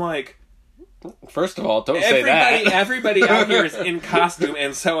retard. And I'm like, First of all, don't say that. everybody out here is in costume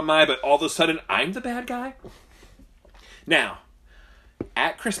and so am I, but all of a sudden I'm the bad guy? Now,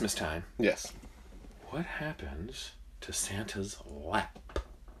 at Christmas time, Yes. what happens to Santa's lap?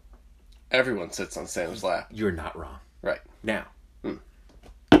 Everyone sits on Santa's lap. You're not wrong. Right. Now,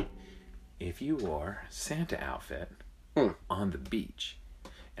 if you wore Santa outfit on the beach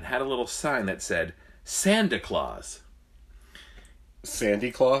and had a little sign that said Santa Claus. Sandy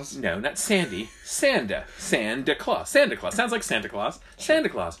Claus? No, not Sandy. Santa. Santa Claus. Santa Claus. Sounds like Santa Claus. Santa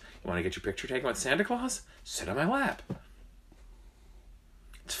Claus. You want to get your picture taken with Santa Claus? Sit on my lap.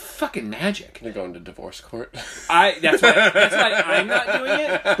 It's fucking magic. You're going to divorce court. That's why I'm not doing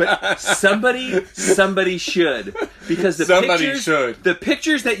it. But somebody should, because the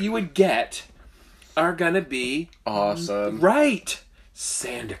pictures that you would get are gonna be Awesome. right.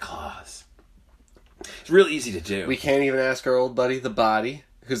 Santa Claus. It's real easy to do. We can't even ask our old buddy, the Body,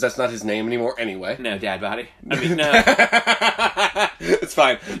 because that's not his name anymore anyway. No, Dad Body. I mean, no. It's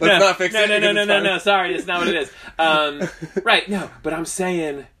fine. Let's not fix it. No. Sorry, that's not what it is. Right, no. But I'm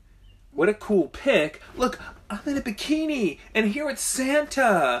saying, what a cool pic. Look, I'm in a bikini, and here it's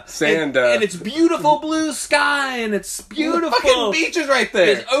Santa. And it's beautiful blue sky, and it's beautiful. The fucking beach is right there.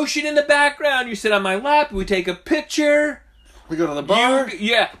 There's ocean in the background. You sit on my lap. We take a picture. We go to the bar.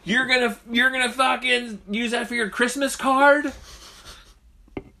 You're gonna fucking use that for your Christmas card.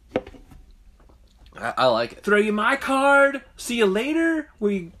 I like it. Throw you my card. See you later.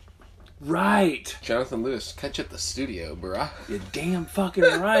 Right. Jonathan Lewis, catch you at the studio, bruh. You're damn fucking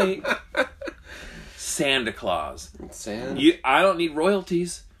right. Santa Claus. I don't need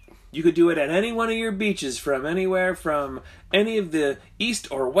royalties. You could do it at any one of your beaches from anywhere from any of the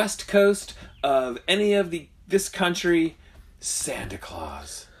east or west coast of any of this country. Santa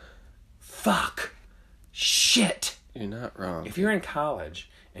Claus. Fuck. Shit. You're not wrong. If you're in college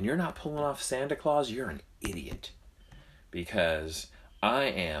and you're not pulling off Santa Claus, you're an idiot. Because I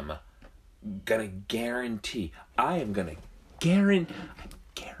am gonna guarantee, guaranteeing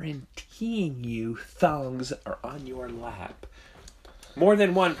you thongs are on your lap. More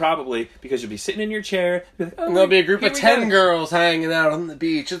than one, probably, because you'll be sitting in your chair. Be like, and there'll be a group of 10 girls hanging out on the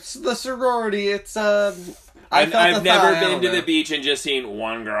beach. It's the sorority. It's, I've never been to the beach and just seen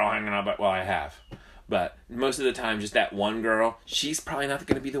one girl hanging out, but I have. But most of the time, just that one girl, she's probably not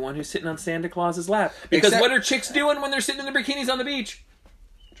going to be the one who's sitting on Santa Claus's lap. Because what are chicks doing when they're sitting in their bikinis on the beach?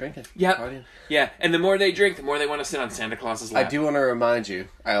 Drinking. Yep. Yeah, and the more they drink, the more they want to sit on Santa Claus's lap. I do want to remind you,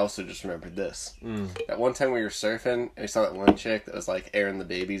 I also just remembered this. That one time we were surfing, and we saw that one chick that was, like, airing the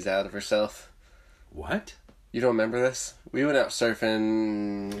babies out of herself. What? You don't remember this? We went out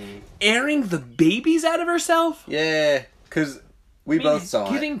surfing... Airing the babies out of herself? Yeah, because we both saw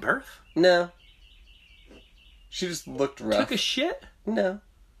it. Giving birth? No. She just looked rough. Took a shit? No.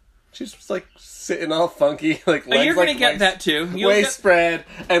 She just was, like, sitting all funky, like, legs, you're gonna get that, too. Waist spread,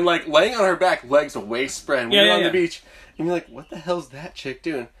 and, like, laying on her back, legs waist spread. We were on the beach, and you're like, what the hell's that chick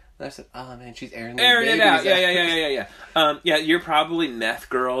doing? And I said, oh, man, she's airing the babies it out. Yeah. You're probably meth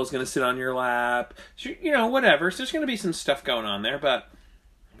girl's gonna sit on your lap. You know, whatever. So there's gonna be some stuff going on there, but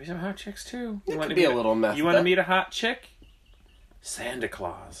maybe some hot chicks, too. It could be a little meth. You want to meet a hot chick? Santa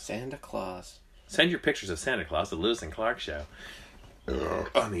Claus. Santa Claus. Send your pictures of Santa Claus to Lewis and Clark Show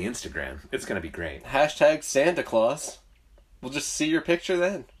on the Instagram. It's going to be great. Hashtag Santa Claus. We'll just see your picture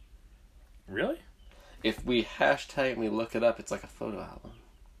then. Really? If we hashtag and we look it up, it's like a photo album.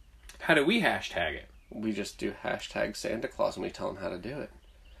 How do we hashtag it? We just do hashtag Santa Claus and we tell them how to do it.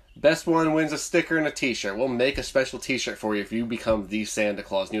 Best one wins a sticker and a t-shirt. We'll make a special t-shirt for you if you become the Santa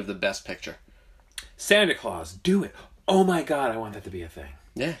Claus and you have the best picture. Santa Claus, do it. Oh my God, I want that to be a thing.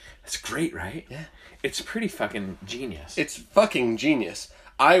 Yeah. It's great, right? Yeah. It's pretty fucking genius. It's fucking genius.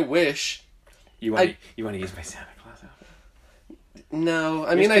 I wish... You want to use my Santa Claus outfit? No.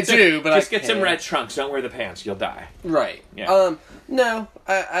 I mean, I do, but I just get some red trunks. Don't wear the pants. You'll die. Right. Yeah. No,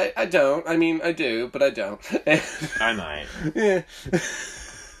 I don't. I mean, I do, but I don't. I might. Yeah.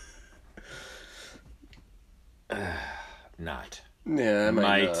 Not. Yeah, I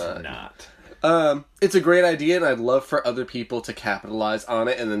might not. It's a great idea, and I'd love for other people to capitalize on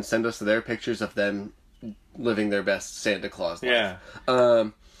it and then send us their pictures of them living their best Santa Claus life. Yeah.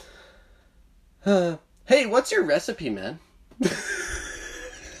 Hey, what's your recipe, man? Can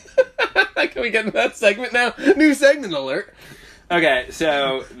we get into that segment now? New segment alert. Okay,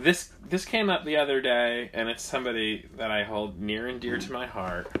 so this came up the other day, and it's somebody that I hold near and dear to my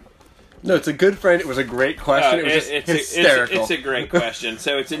heart. No, it's a good friend. It was a great question. It was just hysterical. It's a great question.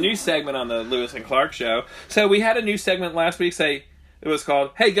 So it's a new segment on the Lewis and Clark Show. So we had a new segment last week. It was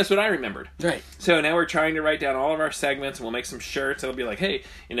called, Hey, Guess What I Remembered? Right. So now we're trying to write down all of our segments, and we'll make some shirts. It'll be like, hey,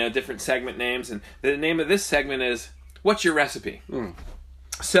 different segment names. And the name of this segment is, What's Your Recipe?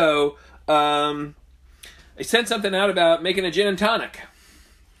 So I sent something out about making a gin and tonic.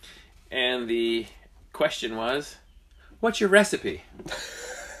 And the question was, what's your recipe?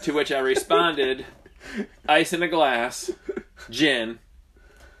 To which I responded, ice in a glass, gin,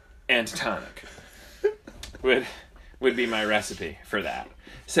 and tonic would be my recipe for that.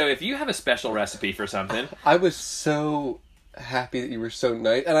 So if you have a special recipe for something... I was so happy that you were so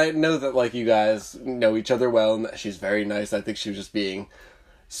nice. And I know that, like, you guys know each other well, and that she's very nice. I think she was just being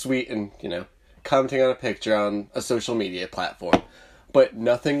sweet and, commenting on a picture on a social media platform. but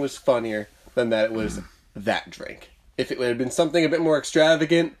nothing was funnier than that it was that drink. If it had been something a bit more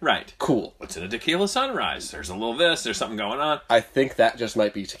extravagant, Right. cool. What's in a tequila sunrise? There's a little this, there's something going on. I think that just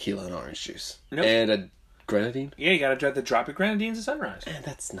might be tequila and orange juice. Nope. And a grenadine. Yeah, you gotta try the drop of grenadines at sunrise. And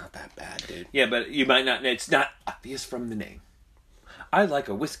that's not that bad, dude. Yeah, but you might not, it's not obvious from the name. I like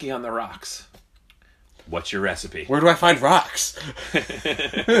a whiskey on the rocks. What's your recipe? Where do I find rocks?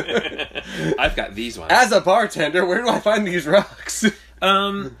 I've got these ones. As a bartender, where do I find these rocks?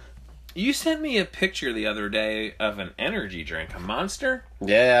 You sent me a picture the other day of an energy drink, a Monster.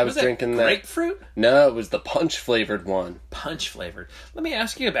 Yeah, I was it drinking that. grapefruit? No, it was the punch flavored one. Punch flavored. Let me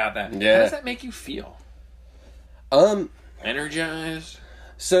ask you about that. Yeah. How does that make you feel? Energized?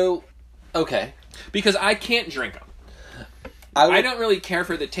 So, okay. Because I can't drink them. I don't really care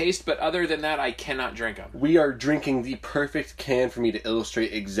for the taste, but other than that, I cannot drink them. We are drinking the perfect can for me to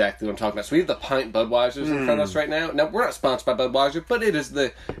illustrate exactly what I'm talking about. So we have the pint Budweisers in front of us right now. Now, we're not sponsored by Budweiser, but it is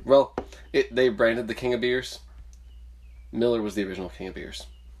they branded the King of Beers. Miller was the original King of Beers.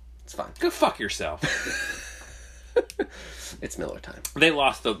 It's fine. Go fuck yourself. It's Miller time. They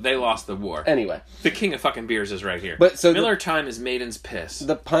lost the war. Anyway, The king of fucking beers is right here. But so Miller time is Maiden's piss.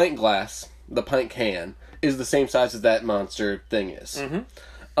 the pint glass, the pint can, is the same size as that Monster thing is.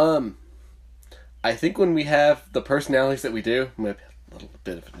 Mm-hmm. I think when we have the personalities that we do, maybe a little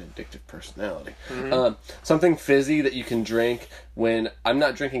bit of an addictive personality. Mm-hmm. Something fizzy that you can drink when I'm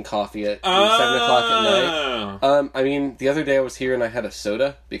not drinking coffee at 7 o'clock at night. I mean, the other day I was here and I had a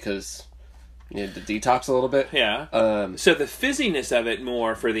soda because you need to detox a little bit. Yeah. So the fizziness of it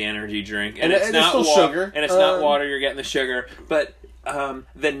more for the energy drink, and it's it's not still sugar. and it's not water. You're getting the sugar, but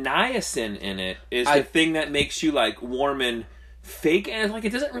the niacin in it is the thing that makes you like warm and fake, and like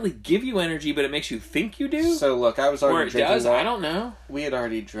it doesn't really give you energy, but it makes you think you do. So look, I was or already it drinking does. that. I don't know. We had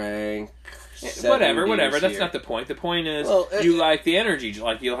already drank. Whatever. That's here. not the point. The point is Well, you like the energy.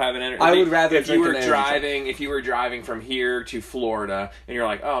 Like you'll have an energy. I would rather if drink you were an energy driving. If you were driving from here to Florida, and you're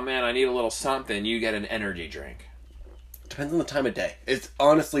like, oh man, I need a little something. You get an energy drink. Depends on the time of day. It's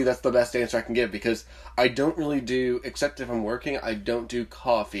honestly, that's the best answer I can give because I don't really do, except if I'm working, I don't do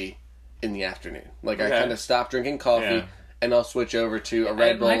coffee in the afternoon. Like I kind of stop drinking coffee and I'll switch over to a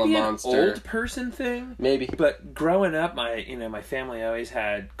Red Bull, It might a be Monster. an old person thing, Maybe. But growing up, my family always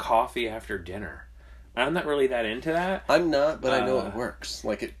had coffee after dinner. I'm not really that into that. I'm not, but I know it works.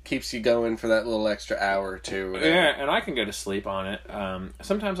 Like it keeps you going for that little extra hour or two. Whatever. Yeah, and I can go to sleep on it.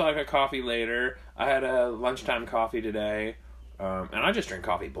 Sometimes I'll have coffee later. I had a lunchtime coffee today, and I just drink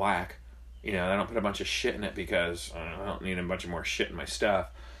coffee black. I don't put a bunch of shit in it because I don't need a bunch of more shit in my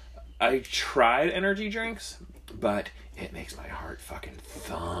stuff. I tried energy drinks, but it makes my heart fucking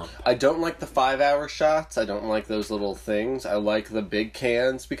thump. I don't like the 5-hour shots. I don't like those little things. I like the big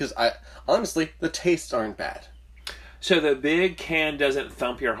cans because honestly, the tastes aren't bad. So the big can doesn't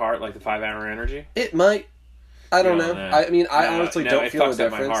thump your heart like the 5-hour energy? It might. I don't know. I mean, I honestly don't feel it fucks the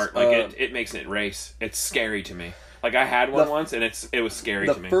up difference. my heart. Like it makes it race. It's scary to me. Like I had one once, and it was scary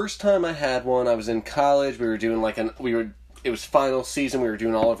to me. The first time I had one, I was in college. We were doing it was final season. We were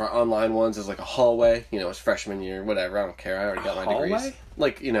doing all of our online ones as like a hallway. It was freshman year, whatever. I don't care. I already got my degrees. Hallway?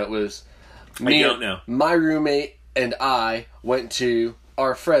 Like, it was I don't know. My roommate and I went to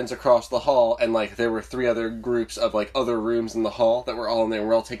our friends across the hall, and like there were 3 other groups of like other rooms in the hall that were all in there.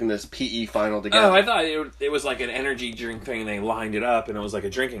 We're all taking this PE final together. Oh, I thought it was like an energy drink thing, and they lined it up, and it was like a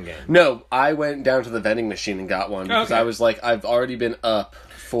drinking game. No, I went down to the vending machine and got one because I was like, I've already been up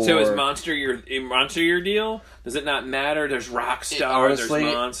for. So is Monster your deal? Does it not matter? There's Rockstar, honestly,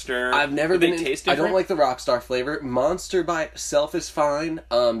 there's Monster. I've never been. Taste I different? don't like the Rockstar flavor. Monster by itself is fine.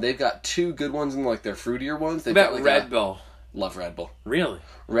 They've got 2 good ones and like their fruitier ones. They've What about got, like, Red Bull? Love Red Bull. Really?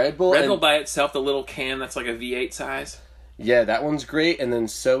 Red Bull. Red Bull by itself, the little can that's like a V8 size. Yeah, that one's great, and then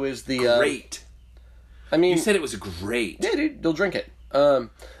so is the. Great. I mean, You said it was great. yeah, dude, they'll drink it.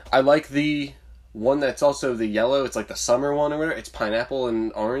 I like the one that's also the yellow. It's like the summer one or whatever. It's pineapple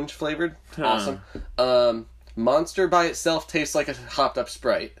and orange flavored. Awesome. Monster by itself tastes like a hopped up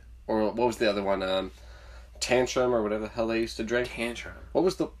Sprite. Or what was the other one? Tantrum or whatever the hell they used to drink. Tantrum. What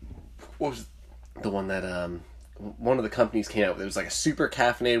was the one that one of the companies came out with? It was like a super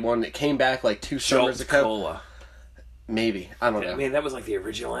caffeinated one. It came back like 2 summers Jolt ago. Cola. Maybe, I don't know. I mean, that was like the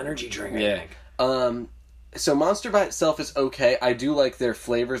original energy drink, I Yeah. think. So Monster by itself is okay. I do like their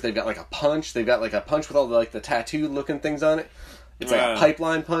flavors. They've got like a punch. They've got like a punch with all the like the tattoo looking things on it. It's like a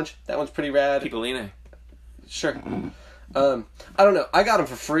pipeline punch. That one's pretty rad. Pipoline. Sure. I don't know. I got them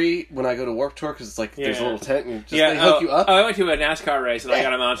for free when I go to Warped Tour because it's like there's a Yeah. little tent and they hook you up. I went to a NASCAR race and I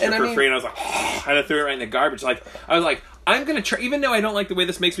got a Monster And I for mean- free, and I was like, and I threw it right in the garbage. Like I was like, I'm gonna try, even though I don't like the way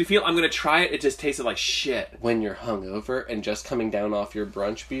this makes me feel, I'm gonna try it. It just tasted like shit. When you're hungover and just coming down off your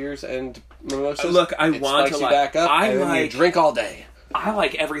brunch beers and mimosas, Look, I it want spikes to you back up, I and then you like- drink all day. I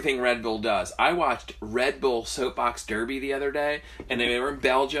like everything Red Bull does. I watched Red Bull Soapbox Derby the other day, and they were in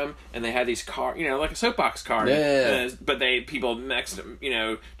Belgium, and they had these car, like a soapbox car. Yeah. But people dressed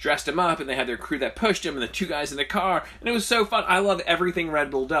them up, and they had their crew that pushed them, and the two guys in the car, and it was so fun. I love everything Red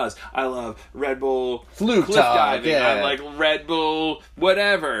Bull does. I love Red Bull Fluke cliff Talk, diving. yeah. I like Red Bull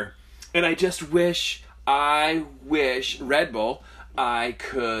whatever, and I just wish Red Bull I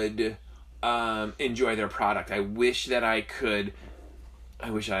could enjoy their product. I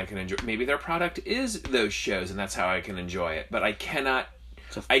wish I could enjoy. Maybe their product is those shows, and that's how I can enjoy it. But I cannot.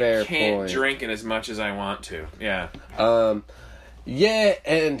 I fair can't point. drink it as much as I want to. Yeah. Yeah,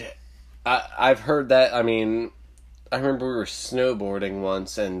 and I've heard that. I mean, I remember we were snowboarding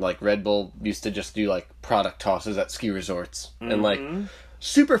once, and like Red Bull used to just do like product tosses at ski resorts, and like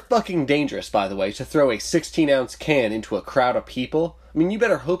super fucking dangerous, by the way, to throw a 16-ounce can into a crowd of people. I mean, you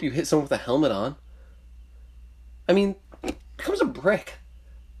better hope you hit someone with a helmet on. I mean, it becomes a brick.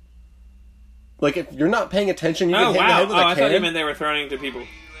 Like, if you're not paying attention, you can hit the head with a can. I thought you meant they were throwing it to people.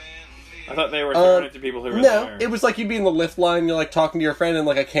 I thought they were throwing it to people who were there. It was like you'd be in the lift line, you're like talking to your friend, and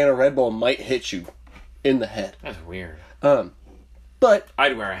like a can of Red Bull might hit you in the head. That's weird. But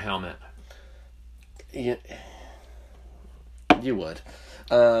I'd wear a helmet. you would.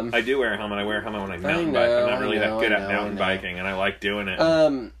 I do wear a helmet. I wear a helmet when I mountain bike. I'm not really that good at mountain biking, and I like doing it.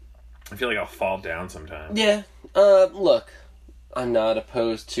 I feel like I'll fall down sometimes. Yeah. Look, I'm not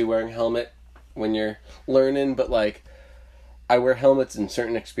opposed to wearing a helmet when you're learning, but like, I wear helmets in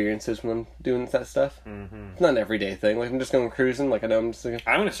certain experiences when I'm doing that stuff. Mm-hmm. It's not an everyday thing. Like, I'm just going cruising. Like, I know I'm just like,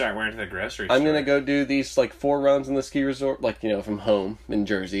 I'm gonna start wearing it to the grocery store. I'm gonna go do these like 4 runs in the ski resort, like, from home in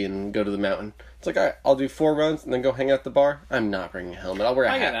Jersey, and go to the mountain. It's like, all right, I'll do 4 runs and then go hang out at the bar. I'm not bringing a helmet. I'll wear a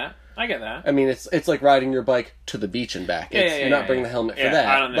hat. I get that. I mean, it's like riding your bike to the beach and back. You're not bringing the helmet for that.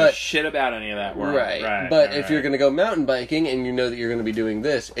 I don't know shit about any of that world. Right. But if you're going to go mountain biking and you know that you're going to be doing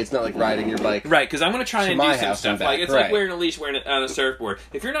this, it's not like riding your bike. Right, because I'm going to try and do some stuff. Like, it's like wearing a leash on a surfboard.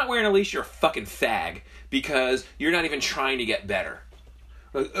 If you're not wearing a leash, you're a fucking fag, because you're not even trying to get better.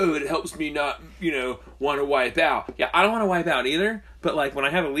 Like, oh, it helps me not, want to wipe out. Yeah, I don't want to wipe out either, but like when I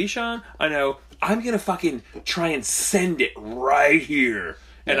have a leash on, I know I'm going to fucking try and send it right here.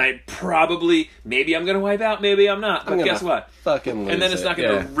 And maybe I'm going to wipe out, maybe I'm not. But guess what? Fucking lose and then it's not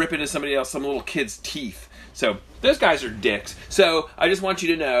going to rip into somebody else, some little kid's teeth. So, those guys are dicks. So, I just want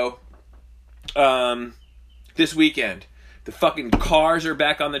you to know, this weekend, the fucking cars are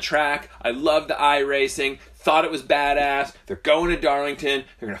back on the track. I love the iRacing. Thought it was badass. They're going to Darlington.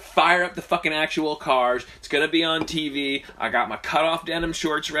 They're going to fire up the fucking actual cars. It's going to be on TV. I got my cutoff denim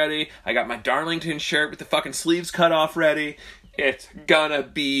shorts ready. I got my Darlington shirt with the fucking sleeves cut off ready. It's gonna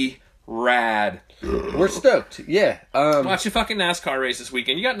be rad. We're stoked. Yeah. Watch a fucking NASCAR race this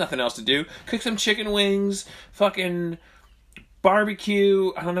weekend. You got nothing else to do. Cook some chicken wings. Fucking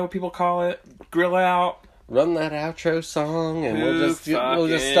barbecue. I don't know what people call it. Grill out. Run that outro song, and we'll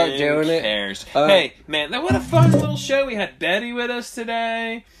just start doing it. Cares? Hey, man, what a fun little show. We had Betty with us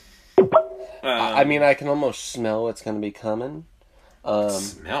today. I mean, I can almost smell what's going to be coming.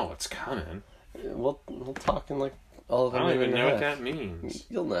 Smell what's coming? We'll talk in like all of them. I don't even know what that means.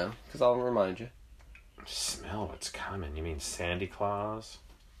 You'll know, because I'll remind you. Smell what's coming. You mean Sandy Claus?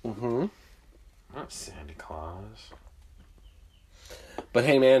 Mm-hmm. Not Sandy Claus. But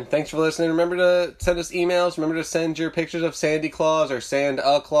hey, man, thanks for listening. Remember to send us emails. Remember to send your pictures of Sandy Claus or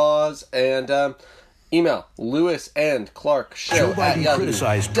Santa Claus. And email Lewis and Clark Show at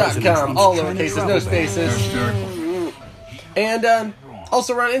yahoo.com. All lowercase, no spaces. And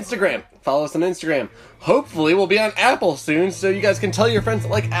also we're on Instagram. Follow us on Instagram. Hopefully we'll be on Apple soon, so you guys can tell your friends that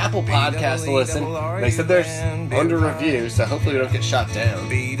like Apple Podcasts to listen. They said they're under review, so hopefully we don't get shot down.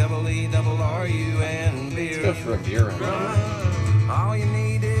 Let's go for a beer run.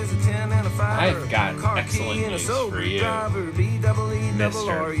 I've got excellent news for you, Mr.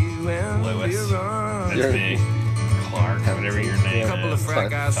 Lewis. That's me. Clark, whatever your name Couple of is. frat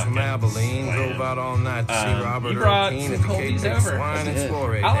guys from Abilene drove out all night to see Robert you brought King some and coldies Kate over. Wine and Yeah.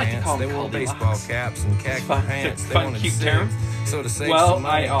 Soiree I like to dance. call them They wore Coldy baseball Locks. caps and khaki Fun- pants. They fun, wanted cute to term. sing. So to save Well, some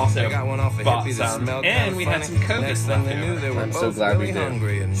money, I also they got one off a bought hippie that some, smelled and kinda we had funny. some Coke Next left thing they knew, over. they were I'm so both glad we really did.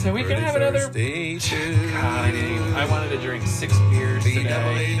 hungry and So we can really have another- thirsty too. I wanted to drink 6 beers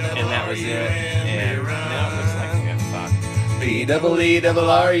today, and that was it. And now it looks like we got fucked.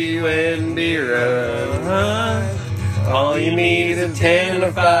 B-double-E-double-R-U-N beer run. All you need is a 10 and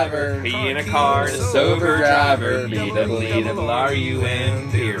a 5-er. Be in a car and a sober driver.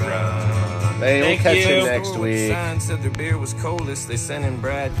 B-double-E-double-R-U-N beer run. They will Thank catch you. you next week. Sign said their beer was coldest. They sent in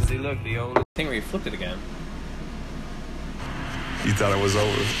Brad because he looked the oldest. Thing where you flipped it again. You thought it was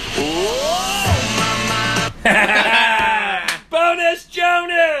over. Bonus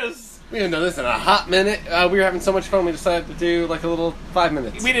Jonas! We haven't done this in a hot minute. We were having so much fun, we decided to do like a little 5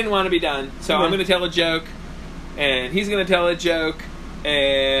 minutes. We didn't want to be done, so Yeah. I'm going to tell a joke, and he's going to tell a joke,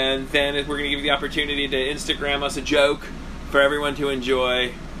 and then we're going to give you the opportunity to Instagram us a joke for everyone to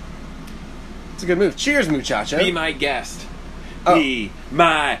enjoy. It's a good move. Cheers, muchacho. Be my guest. Oh. Be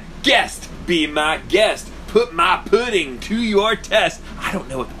my guest. Be my guest. Put my pudding to your test. I don't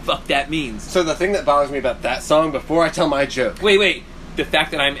know what the fuck that means. So the thing that bothers me about that song, before I tell my joke, Wait. The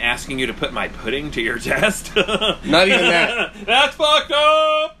fact that I'm asking you to put my pudding to your test? Not even that. That's fucked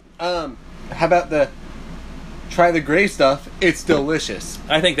up! How about the try the gray stuff? It's delicious.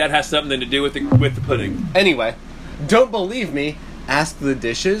 I think that has something to do with the pudding. Anyway, don't believe me? Ask the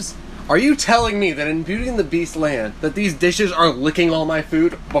dishes. Are you telling me that in Beauty and the Beast land that these dishes are licking all my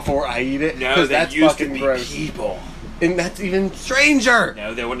food before I eat it? No, they that's used fucking to be gross. people. And that's even stranger.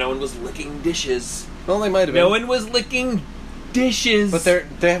 No, no one was licking dishes. Well, they might have been. No one was licking dishes. But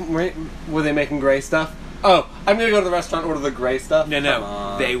were they making gray stuff? Oh, I'm gonna go to the restaurant and order the gray stuff. Come No.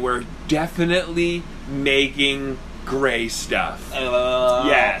 on. They were definitely making gray stuff.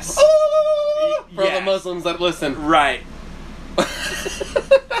 Yes. For Yeah. the Muslims that listen. Right.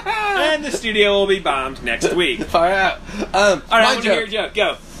 And the studio will be bombed next week. Far out. All right, I my want to hear joke. your joke.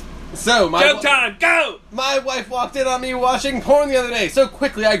 Go. So Joke time. Go. My wife walked in on me watching porn the other day, so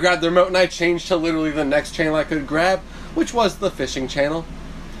quickly I grabbed the remote and I changed to literally the next channel I could grab, which was the fishing channel.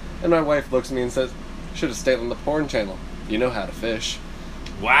 And my wife looks at me and says, "Should have stayed on the porn channel. You know how to fish."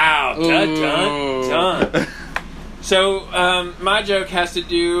 Wow. Dun, Ooh. dun. So, my joke has to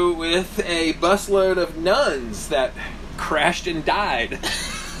do with a busload of nuns that crashed and died.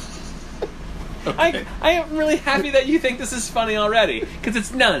 Okay. I am really happy that you think this is funny already, because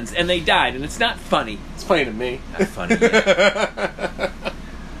it's nuns and they died, and it's not funny. It's funny to me. Not funny yet.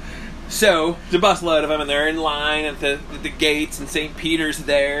 So, the busload of them, and they're in line at the gates, and St. Peter's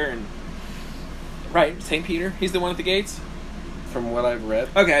there, and right, St. Peter, he's the one at the gates. From what I've read.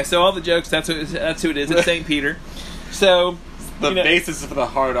 Okay, so all the jokes, that's who it is. It's St. Peter. So The basis for the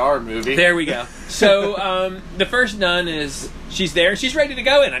hard R movie. there we go. So the first nun she's there. She's ready to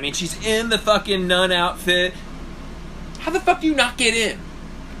go in. I mean, she's in the fucking nun outfit. How the fuck do you not get in?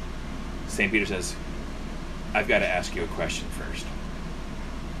 St. Peter says, "I've got to ask you a question first.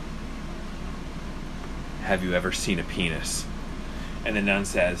 Have you ever seen a penis?" And the nun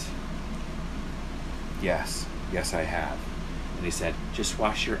says, yes, I have. And he said, "Just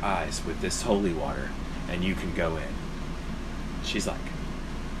wash your eyes with this holy water and you can go in." She's like,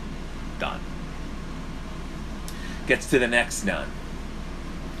 done. Gets to the next nun.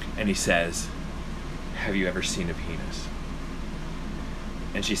 And he says, "Have you ever seen a penis?"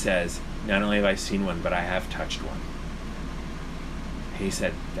 And she says, "Not only have I seen one, but I have touched one." And he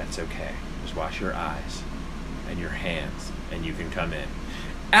said, "That's okay. Just wash your eyes and your hands and you can come in."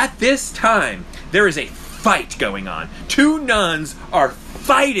 At this time, there is a fight going on. Two nuns are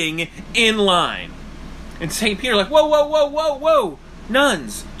fighting in line. And St. Peter like, whoa.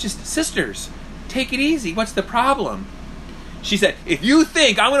 Nuns, just sisters. Take it easy. What's the problem? She said, "If you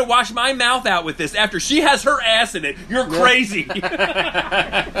think I'm going to wash my mouth out with this after she has her ass in it, you're crazy."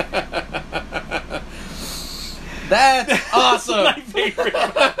 That's awesome. My favorite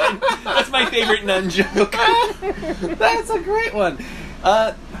one. That's my favorite nun joke. That's a great one.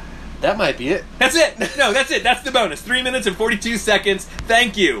 That might be it. That's it. No, that's it. That's the bonus. 3 minutes and 42 seconds.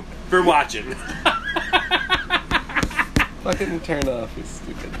 Thank you for watching. Fucking turn off, you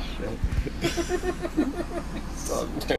stupid shit.